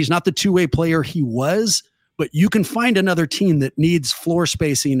floor. He's not the two-way player he was, but you can find another team that needs floor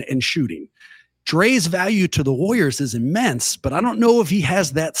spacing and shooting. Dre's value to the Warriors is immense, but I don't know if he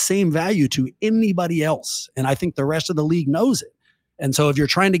has that same value to anybody else. And I think the rest of the league knows it. And so if you're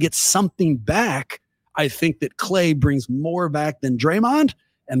trying to get something back, I think that Clay brings more back than Draymond.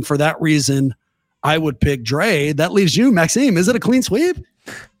 And for that reason, I would pick Dre. That leaves you, Maxime. Is it a clean sweep?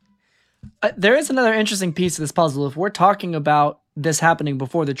 There is another interesting piece of this puzzle. If we're talking about this happening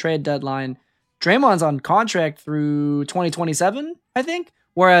before the trade deadline, Draymond's on contract through 2027, I think,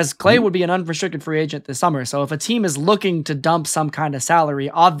 whereas Clay would be an unrestricted free agent this summer. So if a team is looking to dump some kind of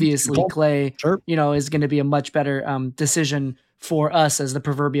salary, obviously Clay, is going to be a much better decision for us as the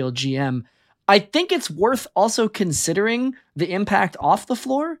proverbial GM. I think it's worth also considering the impact off the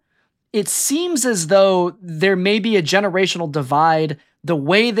floor. It seems as though there may be a generational divide. The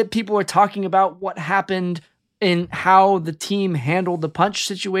way that people are talking about what happened and how the team handled the punch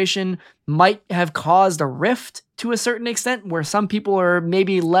situation might have caused a rift to a certain extent, where some people are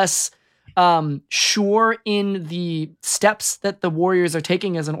maybe less sure in the steps that the Warriors are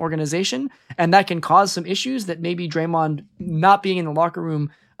taking as an organization. And that can cause some issues that maybe Draymond not being in the locker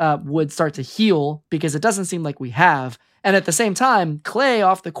room would start to heal, because it doesn't seem like we have. And at the same time, Clay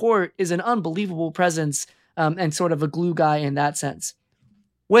off the court is an unbelievable presence and sort of a glue guy in that sense.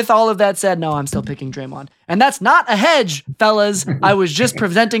 With all of that said, no, I'm still picking Draymond. And that's not a hedge, fellas. I was just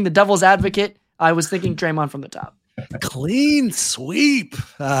presenting the devil's advocate. I was thinking Draymond from the top. Clean sweep.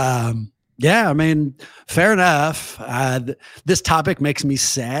 Fair enough. This topic makes me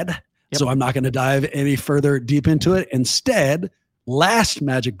sad, so I'm not going to dive any further deep into it. Instead, last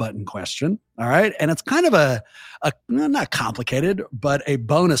magic button question. All right. And it's kind of a not complicated, but a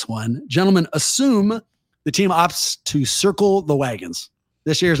bonus one. Gentlemen, assume the team opts to circle the wagons.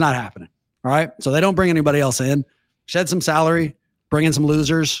 This year's not happening. All right. So they don't bring anybody else in, shed some salary, bring in some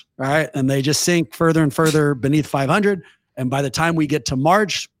losers. All right. And they just sink further and further beneath 500. And by the time we get to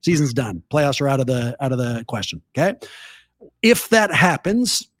March, season's done. Playoffs are out of the question. Okay. If that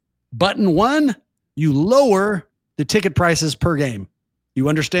happens, button one, you lower the ticket prices per game. You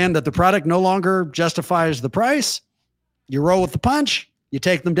understand that the product no longer justifies the price. You roll with the punch, you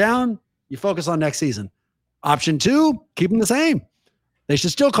take them down, you focus on next season. Option two, keep them the same. They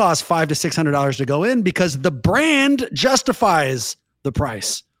should still cost $500 to $600 to go in because the brand justifies the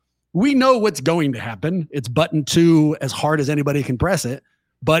price. We know what's going to happen. It's button two as hard as anybody can press it.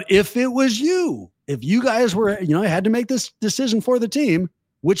 But if it was you, if you guys were, had to make this decision for the team,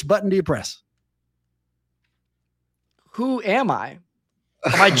 which button do you press? Who am I?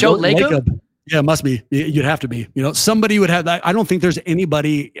 Am I Joe Lacob? Yeah, it must be. You'd have to be. Somebody would have that. I don't think there's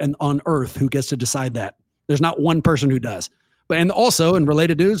anybody on earth who gets to decide that. There's not one person who does. But and also in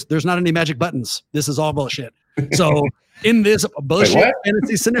related news, there's not any magic buttons. This is all bullshit. So in this bullshit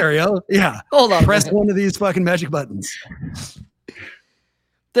fantasy scenario, hold on, press one of these fucking magic buttons.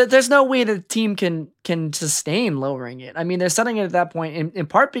 There's no way the team can sustain lowering it. I mean, they're setting it at that point in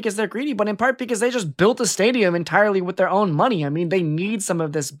part because they're greedy, but in part because they just built a stadium entirely with their own money. I mean, they need some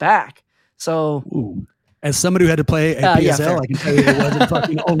of this back. So, as somebody who had to play at PSL, I can tell you it wasn't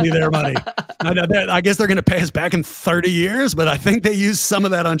fucking only their money. I guess they're going to pay us back in 30 years, but I think they used some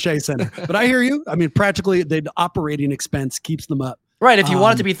of that on Chase Center. But I hear you. I mean, practically the operating expense keeps them up. Right. If you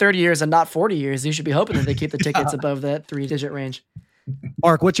want it to be 30 years and not 40 years, you should be hoping that they keep the tickets above that 3-digit range.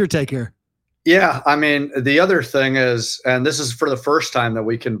 Mark, what's your take here? Yeah, I mean, the other thing is, and this is for the first time that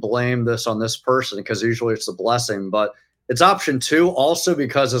we can blame this on this person because usually it's a blessing, but It's option 2 also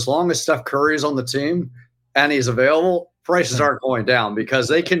because as long as Steph Curry is on the team and he's available, prices aren't going down because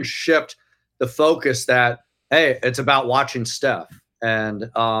they can shift the focus that, hey, it's about watching Steph. And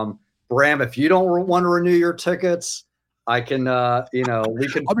Bram, if you don't want to renew your tickets, I can, we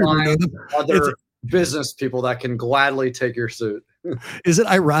can find other business people that can gladly take your suit. Is it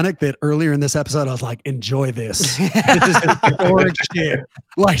ironic that earlier in this episode, I was like, enjoy this. This is historic shit.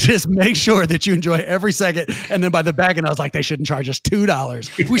 Like, just make sure that you enjoy every second. And then by the back end, I was like, they shouldn't charge us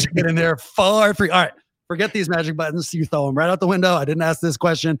 $2. We should get in there far free. All right. Forget these magic buttons. You throw them right out the window. I didn't ask this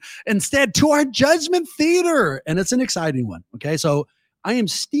question. Instead, to our Judgment Theater. And it's an exciting one. Okay. So I am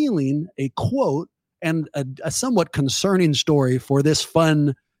stealing a quote and a somewhat concerning story for this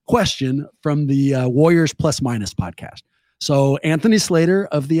fun question from the Warriors Plus Minus podcast. So Anthony Slater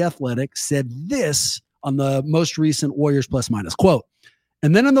of The Athletic said this on the most recent Warriors Plus Minus quote.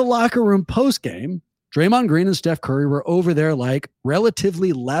 And then in the locker room post-game, Draymond Green and Steph Curry were over there like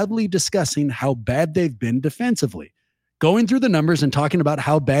relatively loudly discussing how bad they've been defensively, going through the numbers and talking about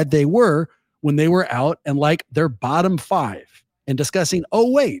how bad they were when they were out and like their bottom 5 and discussing, oh,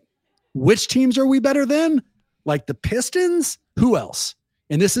 wait, which teams are we better than? Like the Pistons? Who else?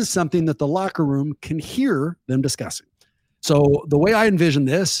 And this is something that the locker room can hear them discussing. So the way I envision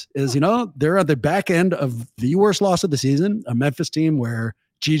this is, they're at the back end of the worst loss of the season, a Memphis team where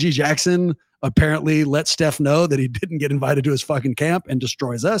G.G. Jackson apparently let Steph know that he didn't get invited to his fucking camp and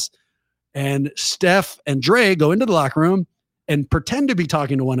destroys us. And Steph and Dre go into the locker room and pretend to be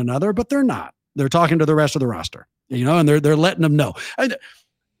talking to one another, but they're not. They're talking to the rest of the roster, and they're letting them know.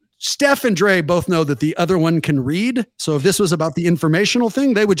 Steph and Dre both know that the other one can read. So if this was about the informational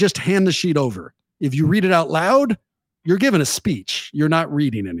thing, they would just hand the sheet over. If you read it out loud, you're giving a speech. You're not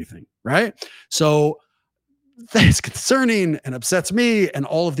reading anything, right? So that's concerning and upsets me and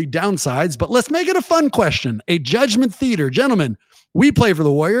all of the downsides, but let's make it a fun question. A Judgment Theater. Gentlemen, we play for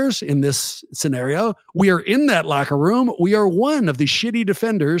the Warriors in this scenario. We are in that locker room. We are one of the shitty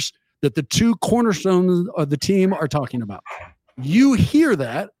defenders that the 2 cornerstones of the team are talking about. You hear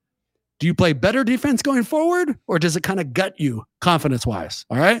that. Do you play better defense going forward, or does it kind of gut you confidence-wise?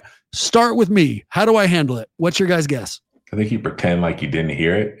 All right. Start with me. How do I handle it? What's your guys' guess? I think you pretend like you didn't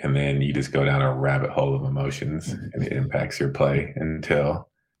hear it, and then you just go down a rabbit hole of emotions, and it impacts your play until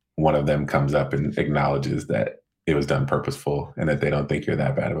one of them comes up and acknowledges that it was done purposeful and that they don't think you're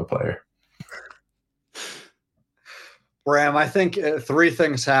that bad of a player. Bram, I think 3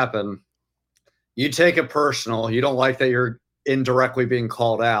 things happen. You take it personal. You don't like that you're indirectly being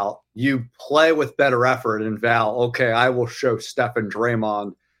called out. You play with better effort and vow, okay, I will show Steph and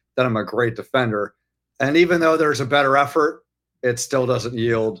Draymond that I'm a great defender. And even though there's a better effort, it still doesn't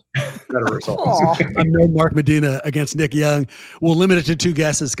yield better results. I'm no Mark Medina against Nick Young. We'll limit it to 2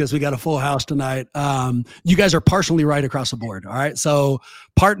 guesses because we got a full house tonight. You guys are partially right across the board. All right. So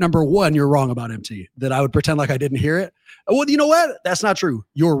part number 1, you're wrong about MT, that I would pretend like I didn't hear it. Well, you know what? That's not true.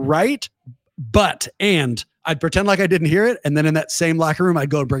 You're right. And I'd pretend like I didn't hear it. And then in that same locker room, I'd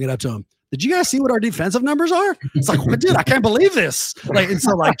go and bring it up to him. Did you guys see what our defensive numbers are? It's like, well, dude, I can't believe this. And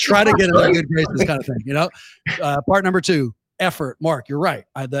so try to get in a good graces kind of thing, Part number 2, effort. Mark, you're right.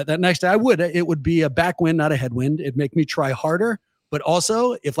 That next day it would be a backwind, not a headwind. It'd make me try harder. But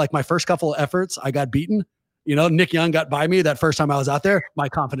also if my first couple of efforts, I got beaten, Nick Young got by me that first time I was out there, my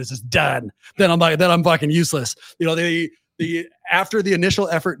confidence is done. Then I'm fucking useless. After the initial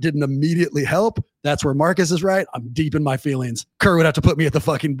effort didn't immediately help, that's where Marcus is right. I'm deep in my feelings. Kerr would have to put me at the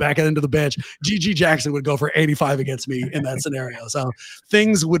fucking back end of the bench. G.G. Jackson would go for 85 against me in that scenario. So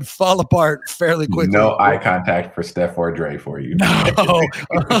things would fall apart fairly quickly. No eye contact for Steph or Dre for you. No.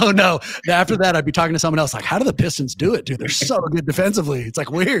 Oh, no. After that, I'd be talking to someone else like, how do the Pistons do it, dude? They're so good defensively. It's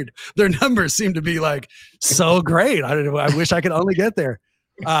like weird. Their numbers seem to be so great. I wish I could only get there.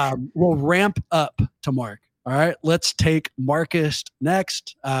 We'll ramp up to Mark. All right, let's take Marcus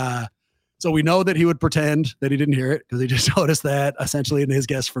next. So we know that he would pretend that he didn't hear it because he just noticed that essentially in his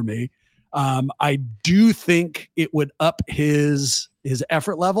guess for me. I do think it would up his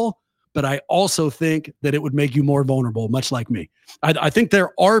effort level, but I also think that it would make you more vulnerable, much like me. I think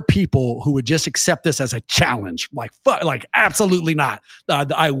there are people who would just accept this as a challenge, like absolutely not.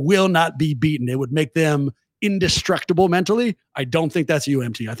 I will not be beaten. It would make them indestructible mentally. I don't think that's you,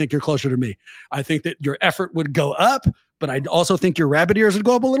 MT. I think you're closer to me. I think that your effort would go up, but I also think your rabbit ears would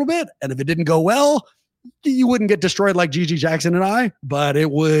go up a little bit. And if it didn't go well, you wouldn't get destroyed like G.G. Jackson and I, but it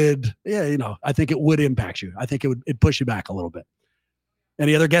would, I think it would impact you. I think it'd push you back a little bit.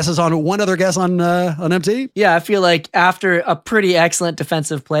 Any other guesses on one other guess on MT? Yeah, I feel like after a pretty excellent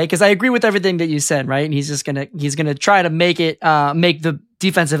defensive play, because I agree with everything that you said, right? And he's gonna try to make it make the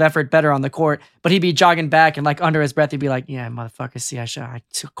defensive effort better on the court, but he'd be jogging back and like under his breath, he'd be like, yeah, motherfucker, see,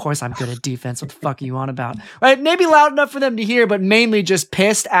 of course I'm good at defense. What the fuck are you on about? Right? Maybe loud enough for them to hear, but mainly just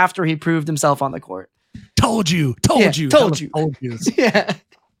pissed after he proved himself on the court. Told you. Yeah.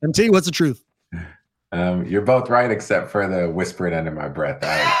 MT, what's the truth? You're both right, except for the whispering under my breath.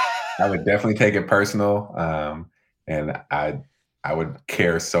 I would definitely take it personal. And I would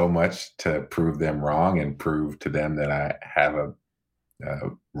care so much to prove them wrong and prove to them that I have a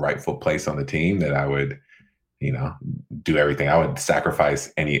rightful place on the team, that I would, do everything. I would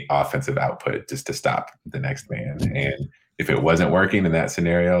sacrifice any offensive output just to stop the next man. And if it wasn't working in that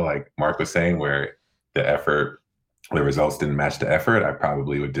scenario, like Mark was saying, where the results didn't match the effort, I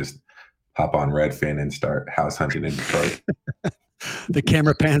probably would just hop on Redfin and start house hunting in Detroit. The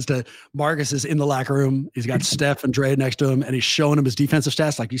camera pans to Marcus is in the locker room. He's got Steph and Dre next to him, and he's showing him his defensive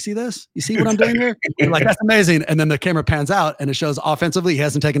stats. Like, you see this? You see what I'm doing here? You're like, that's amazing. And then the camera pans out, and it shows offensively, he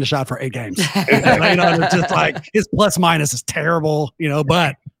hasn't taken a shot for 8 games. It's just like his plus minus is terrible,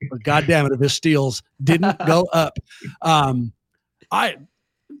 but God damn it, if his steals didn't go up.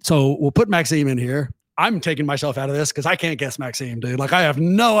 So we'll put Maxime in here. I'm taking myself out of this because I can't guess Maxime, dude. Like, I have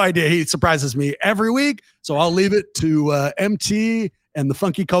no idea. He surprises me every week. So I'll leave it to MT and the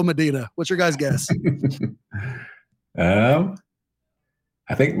funky Co Medina. What's your guys' guess? I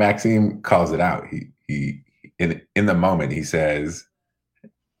think Maxime calls it out. He in the moment, he says,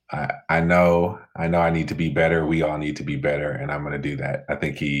 I know I need to be better. We all need to be better. And I'm going to do that. I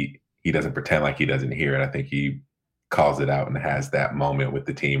think he doesn't pretend like he doesn't hear it. I think he calls it out and has that moment with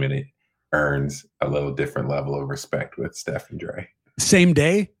the team, and it earns a little different level of respect with Steph and Dre. Same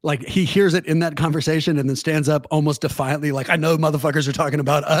day, like he hears it in that conversation and then stands up almost defiantly, like, I know motherfuckers are talking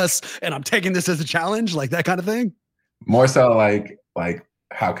about us and I'm taking this as a challenge, like that kind of thing. More so like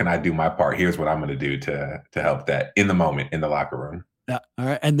how can I do my part? Here's what I'm going to do to help that in the moment in the locker room. Yeah. All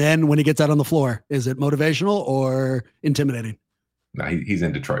right. And then when he gets out on the floor, is it motivational or intimidating? No, he's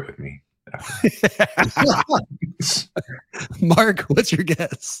in Detroit with me. Mark, what's your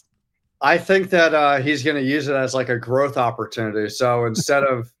guess? I think that he's going to use it as like a growth opportunity. So instead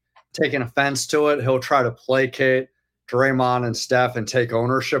of taking offense to it, he'll try to placate Draymond and Steph and take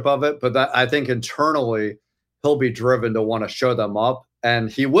ownership of it. But I think internally he'll be driven to want to show them up, and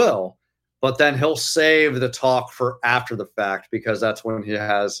he will. But then he'll save the talk for after the fact, because that's when he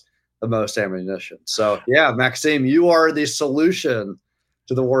has the most ammunition. So, yeah, Maxime, you are the solution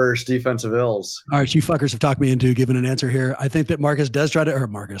to the Warriors' defensive ills. All right, you fuckers have talked me into giving an answer here. I think that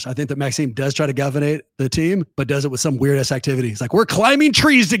I think that Maxime does try to galvanate the team, but does it with some weird ass activity. He's like, we're climbing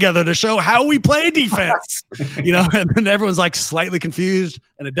trees together to show how we play defense, and then everyone's like slightly confused,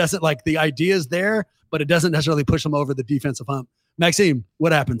 and it doesn't, like, the idea is there, but it doesn't necessarily push them over the defensive hump. Maxime,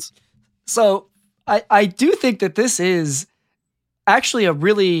 what happens? So I do think that this is actually a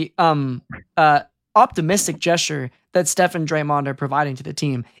really optimistic gesture that Steph and Draymond are providing to the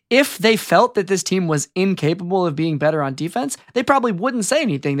team. If they felt that this team was incapable of being better on defense, they probably wouldn't say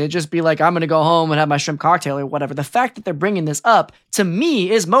anything. They'd just be like, I'm going to go home and have my shrimp cocktail or whatever. The fact that they're bringing this up, to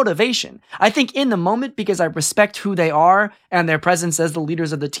me, is motivation. I think in the moment, because I respect who they are and their presence as the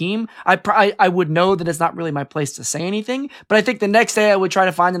leaders of the team, I would know that it's not really my place to say anything. But I think the next day I would try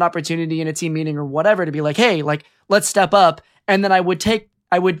to find an opportunity in a team meeting or whatever to be like, hey, like, let's step up. And then I would take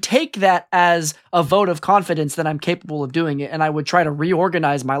that as a vote of confidence that I'm capable of doing it, and I would try to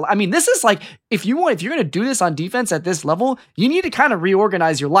reorganize my life. I mean, this is like, if you're going to do this on defense at this level, you need to kind of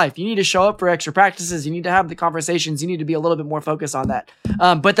reorganize your life. You need to show up for extra practices. You need to have the conversations. You need to be a little bit more focused on that.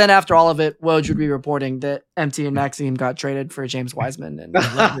 But then after all of it, Woj would be reporting that MT and Maxime got traded for James Wiseman, and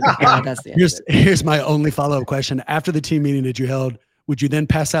that's the end of it. Here's my only follow-up question. After the team meeting that you held, would you then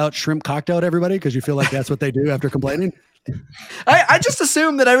pass out shrimp cocktail to everybody because you feel like that's what they do after complaining? I just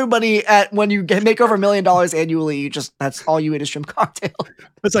assume that everybody when you make over $1 million annually, that's all you eat is shrimp cocktail.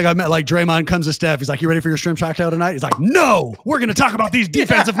 It's like, I met, like, Draymond comes to Steph. He's like, you ready for your shrimp cocktail tonight? He's like, no, we're going to talk about these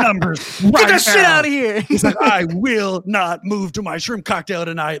defensive numbers. Get the shit out of here. He's like, I will not move to my shrimp cocktail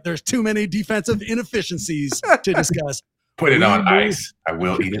tonight. There's too many defensive inefficiencies to discuss. Put it on ice. I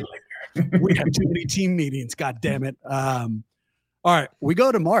will eat it later. We have too many team meetings. God damn it. All right, we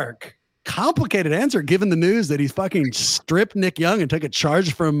go to Mark. Complicated answer given the news that he's fucking stripped Nick Young and took a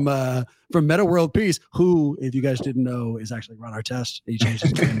charge from Meta World Peace, who, if you guys didn't know, is actually Ron Artest. He changed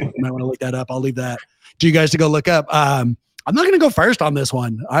his name. You might want to look that up. I'll leave that to you guys to go look up. I'm not going to go first on this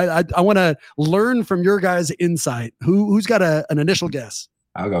one. I want to learn from your guys' insight. Who's got an initial guess?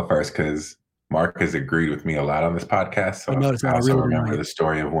 I'll go first because Mark has agreed with me a lot on this podcast. So I also remember the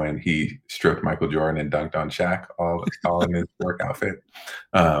story of when he stripped Michael Jordan and dunked on Shaq all in his work outfit.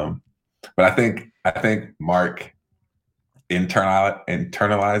 But I think Mark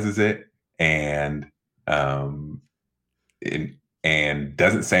internalizes it and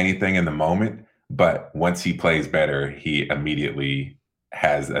doesn't say anything in the moment. But once he plays better, he immediately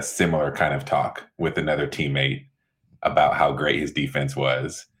has a similar kind of talk with another teammate about how great his defense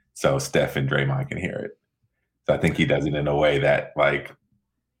was. So Steph and Draymond can hear it. So I think he does it in a way that like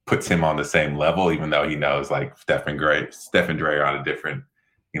puts him on the same level, even though he knows like Steph and Dre are on a different,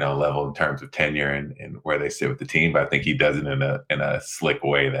 level in terms of tenure and where they sit with the team. But I think he does it in a slick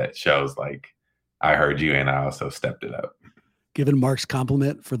way that shows like, I heard you and I also stepped it up. Given Mark's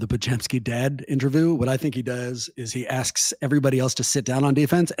compliment for the Podziemski dad interview, what I think he does is he asks everybody else to sit down on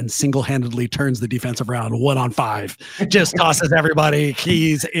defense and single-handedly turns the defensive round 1-on-5. Just tosses everybody.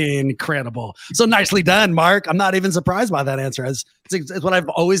 He's incredible. So nicely done, Mark. I'm not even surprised by that answer. It's what I've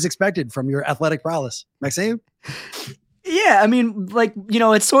always expected from your athletic prowess. Maxime? Yeah, I mean, like,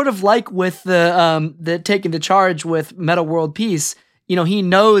 it's sort of like with the taking the charge with Meta World Peace. He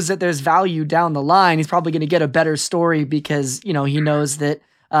knows that there's value down the line. He's probably going to get a better story because, he knows that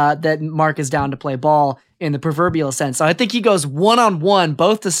that Mark is down to play ball in the proverbial sense. So I think he goes one-on-one,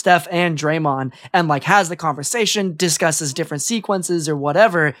 both to Steph and Draymond, and like has the conversation, discusses different sequences or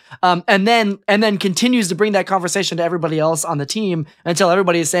whatever, and then continues to bring that conversation to everybody else on the team until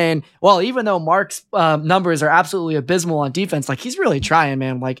everybody is saying, well, even though Mark's numbers are absolutely abysmal on defense, like he's really trying,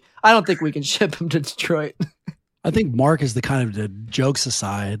 man. Like I don't think we can ship him to Detroit. I think Mark is the kind of, the jokes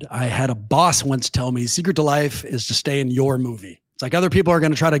aside, I had a boss once tell me, secret to life is to stay in your movie. It's like other people are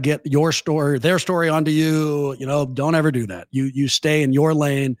going to try to get their story onto you. Don't ever do that. You stay in your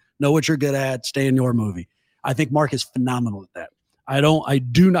lane, know what you're good at, stay in your movie. I think Mark is phenomenal at that.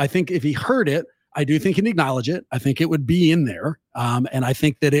 I think if he heard it, I do think he'd acknowledge it. I think it would be in there. And I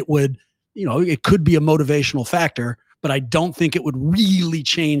think that it would, it could be a motivational factor, but I don't think it would really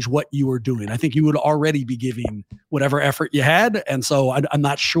change what you were doing. I think you would already be giving whatever effort you had. And so I'm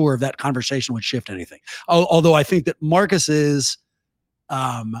not sure if that conversation would shift anything. Although I think that Marcus's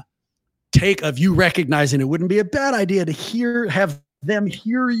take of you recognizing it wouldn't be a bad idea to have them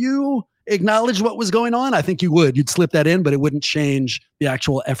hear you acknowledge what was going on. I think you would. You'd slip that in, but it wouldn't change the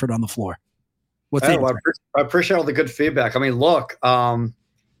actual effort on the floor. I appreciate all the good feedback. I mean, look, I'm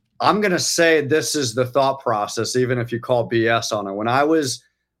going to say this is the thought process, even if you call BS on it. When I was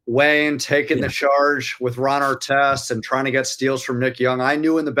taking the charge with Ron Artest and trying to get steals from Nick Young, I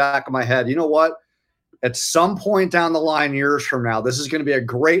knew in the back of my head, you know what? At some point down the line, years from now, this is going to be a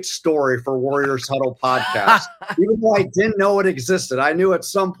great story for Warriors Huddle podcast. Even though I didn't know it existed, I knew at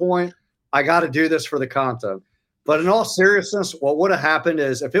some point I got to do this for the content. But in all seriousness, what would have happened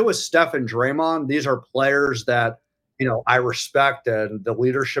is if it was Steph and Draymond, these are players that I respect and the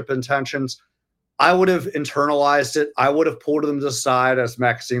leadership intentions, I would have internalized it. I would have pulled them to the side, as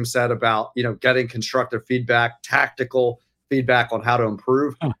Maxime said, about, getting constructive feedback, tactical feedback on how to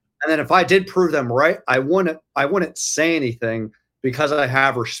improve. And then if I did prove them right, I wouldn't say anything because I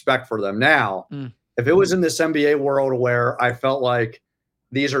have respect for them. Now, if it was in this NBA world where I felt like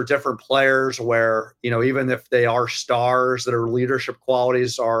these are different players where, even if they are stars, their leadership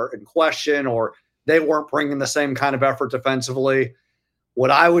qualities are in question or they weren't bringing the same kind of effort defensively, what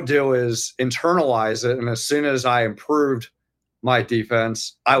I would do is internalize it. And as soon as I improved my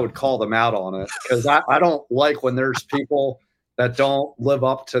defense, I would call them out on it because I don't like when there's people that don't live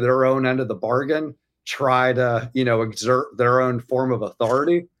up to their own end of the bargain, try to, exert their own form of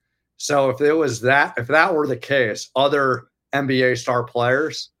authority. So if that were the case, other NBA star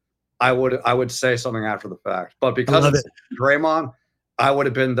players, I would say something after the fact. But because it's Draymond, I would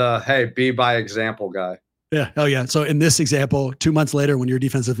have been the, hey, be by example guy. Yeah. Oh, yeah. So in this example, 2 months later, when your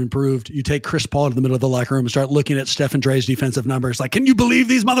defense have improved, you take Chris Paul to the middle of the locker room and start looking at Steph and Dre's defensive numbers. Like, can you believe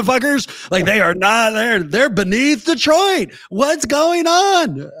these motherfuckers? Like, they are not there. They're beneath Detroit. What's going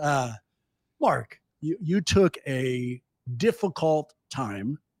on? Mark, you took a difficult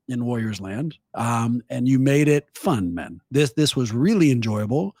time in Warriors land, and you made it fun, man. This was really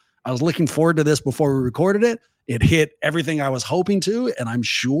enjoyable. I was looking forward to this before we recorded it. It hit everything I was hoping to, and I'm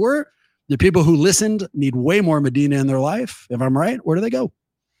sure the people who listened need way more Medina in their life. If I'm right, where do they go?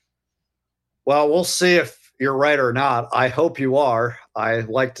 Well, we'll see if you're right or not. I hope you are. I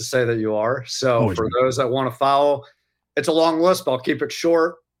like to say that you are. So for those that want to follow, it's a long list, but I'll keep it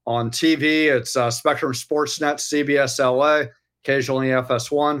short. On TV, it's Spectrum Sportsnet, CBS LA, occasionally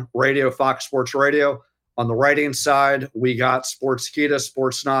FS1, radio, Fox Sports Radio. On the writing side, we got Sportskeeda,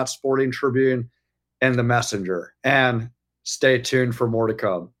 Sportsnot, Sporting Tribune, and The Messenger. And stay tuned for more to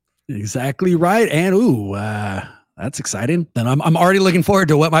come. Exactly right. And that's exciting. Then I'm already looking forward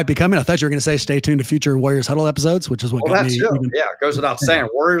to what might be coming. I thought you were going to say stay tuned to future Warriors Huddle episodes, which is what got me. Yeah, it goes without saying.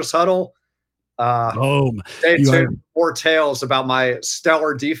 Warriors Huddle, Stay tuned. More tales about my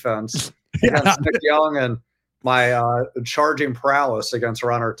stellar defense against Nick Young and my charging prowess against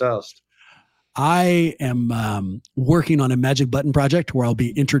Ron Artest. I am working on a magic button project where I'll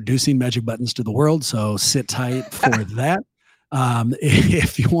be introducing magic buttons to the world. So sit tight for that.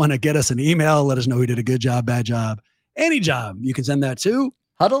 If you want to get us an email, let us know we did a good job, bad job, any job, you can send that to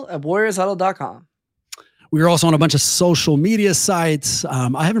huddle@warriorshuddle.com. We are also on a bunch of social media sites.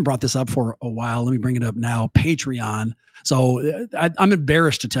 I haven't brought this up for a while. Let me bring it up now. Patreon. So I'm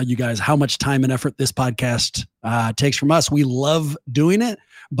embarrassed to tell you guys how much time and effort this podcast takes from us. We love doing it.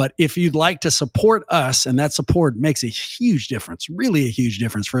 But if you'd like to support us, and that support makes a huge difference, really a huge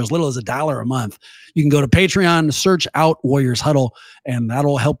difference, for as little as $1 a month, you can go to Patreon, search out Warriors Huddle, and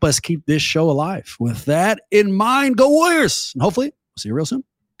that'll help us keep this show alive. With that in mind, go Warriors! And hopefully, we'll see you real soon.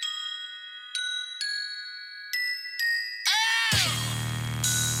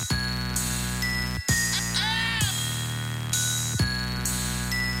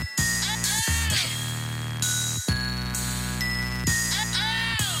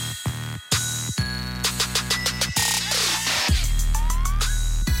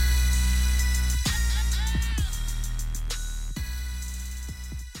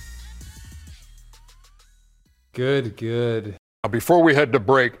 Good. Before we head to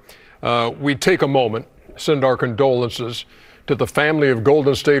break, we take a moment, send our condolences to the family of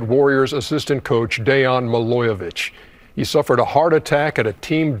Golden State Warriors assistant coach Dejan Milojevic. He suffered a heart attack at a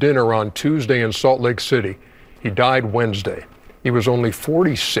team dinner on Tuesday in Salt Lake City. He died Wednesday. He was only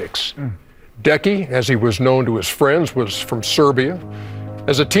 46. Decky, as he was known to his friends, was from Serbia.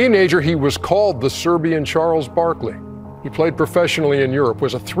 As a teenager, he was called the Serbian Charles Barkley. He played professionally in Europe,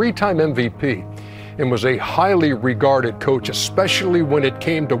 was a 3-time MVP, and was a highly regarded coach, especially when it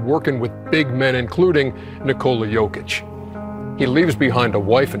came to working with big men, including Nikola Jokic. He leaves behind a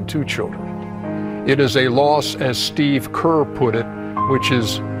wife and 2 children. It is a loss, as Steve Kerr put it, which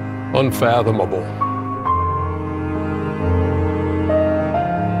is unfathomable.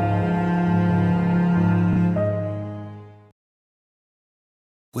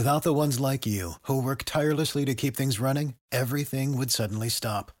 Without the ones like you, who work tirelessly to keep things running, everything would suddenly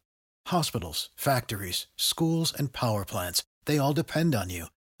stop. Hospitals, factories, schools, and power plants, they all depend on you.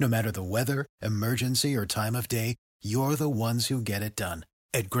 No matter the weather, emergency, or time of day, you're the ones who get it done.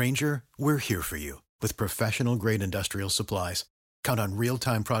 At Grainger, we're here for you with professional-grade industrial supplies. Count on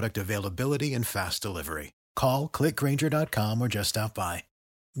real-time product availability and fast delivery. Call, click Grainger.com, or just stop by.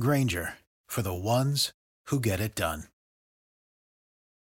 Grainger, for the ones who get it done.